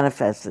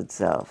manifests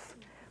itself.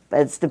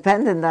 But it's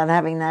dependent on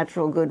having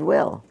natural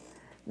goodwill.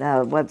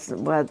 Now, what's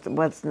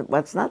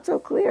not so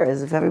clear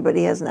is if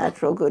everybody has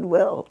natural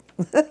goodwill.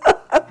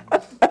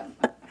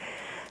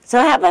 So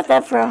how about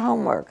that for a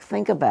homework?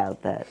 Think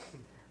about that.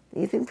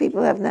 Do you think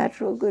people have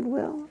natural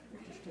goodwill?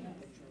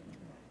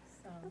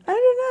 I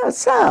don't know.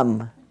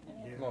 Some.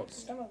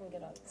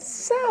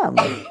 Some.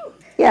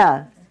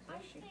 Yeah. I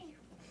think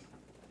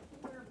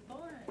we're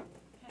born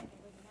kind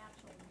of with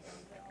natural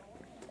goodwill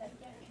that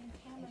get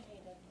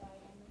contaminated by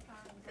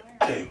our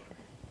environment.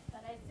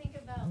 But I think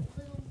about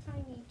little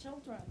tiny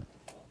children.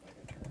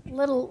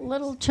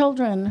 Little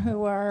children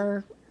who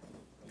are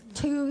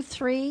 2,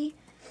 3.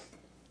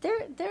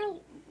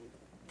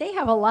 They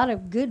have a lot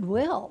of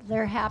goodwill.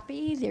 They're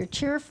happy, they're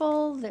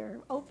cheerful, they're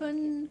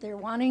open, they're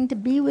wanting to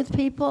be with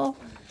people,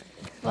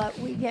 but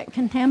we get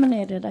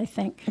contaminated, I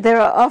think.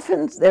 There are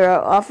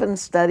often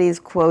studies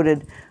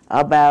quoted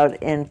about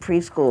in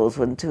preschools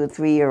when 2 or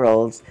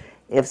 3-year-olds,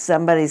 if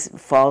somebody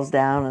falls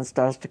down and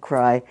starts to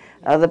cry,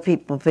 other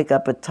people pick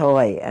up a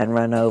toy and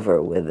run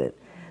over with it.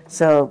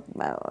 So,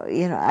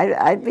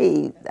 I'd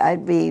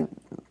be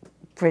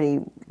pretty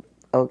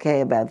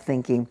okay about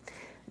thinking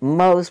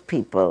most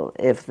people,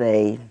 if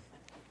they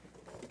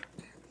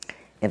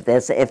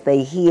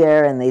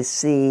hear and they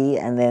see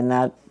and they're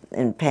not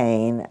in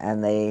pain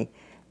and they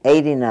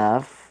ate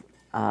enough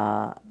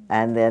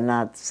and they're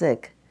not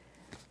sick,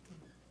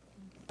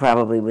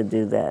 probably would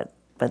do that.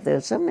 But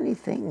there's so many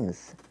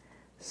things.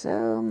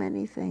 And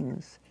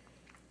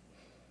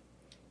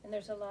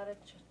there's a lot of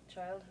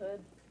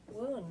childhood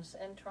wounds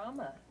and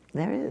trauma.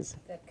 There is.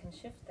 That can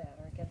shift that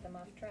or get them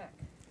off track.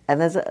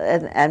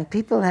 And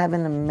people have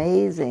an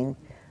amazing,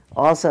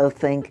 I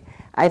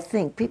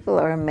think people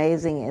are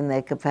amazing in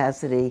their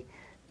capacity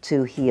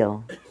to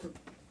heal,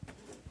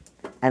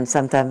 and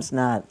sometimes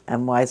not.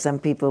 And why some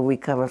people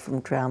recover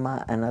from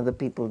trauma and other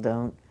people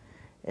don't,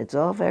 it's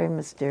all very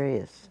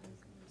mysterious.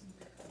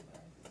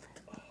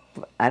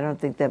 I don't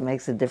think that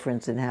makes a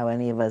difference in how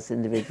any of us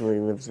individually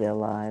lives their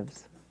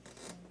lives.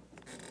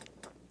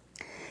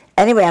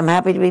 Anyway, I'm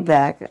happy to be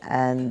back,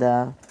 and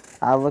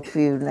I'll look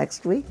for you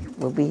next week.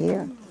 We'll be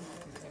here.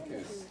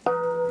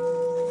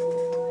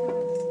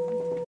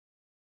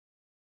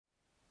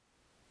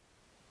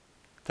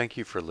 Thank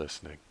you for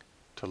listening.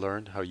 To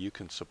learn how you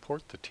can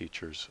support the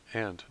teachers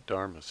and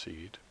Dharma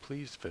Seed,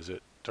 please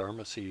visit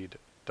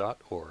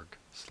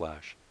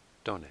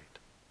dharmaseed.org/donate.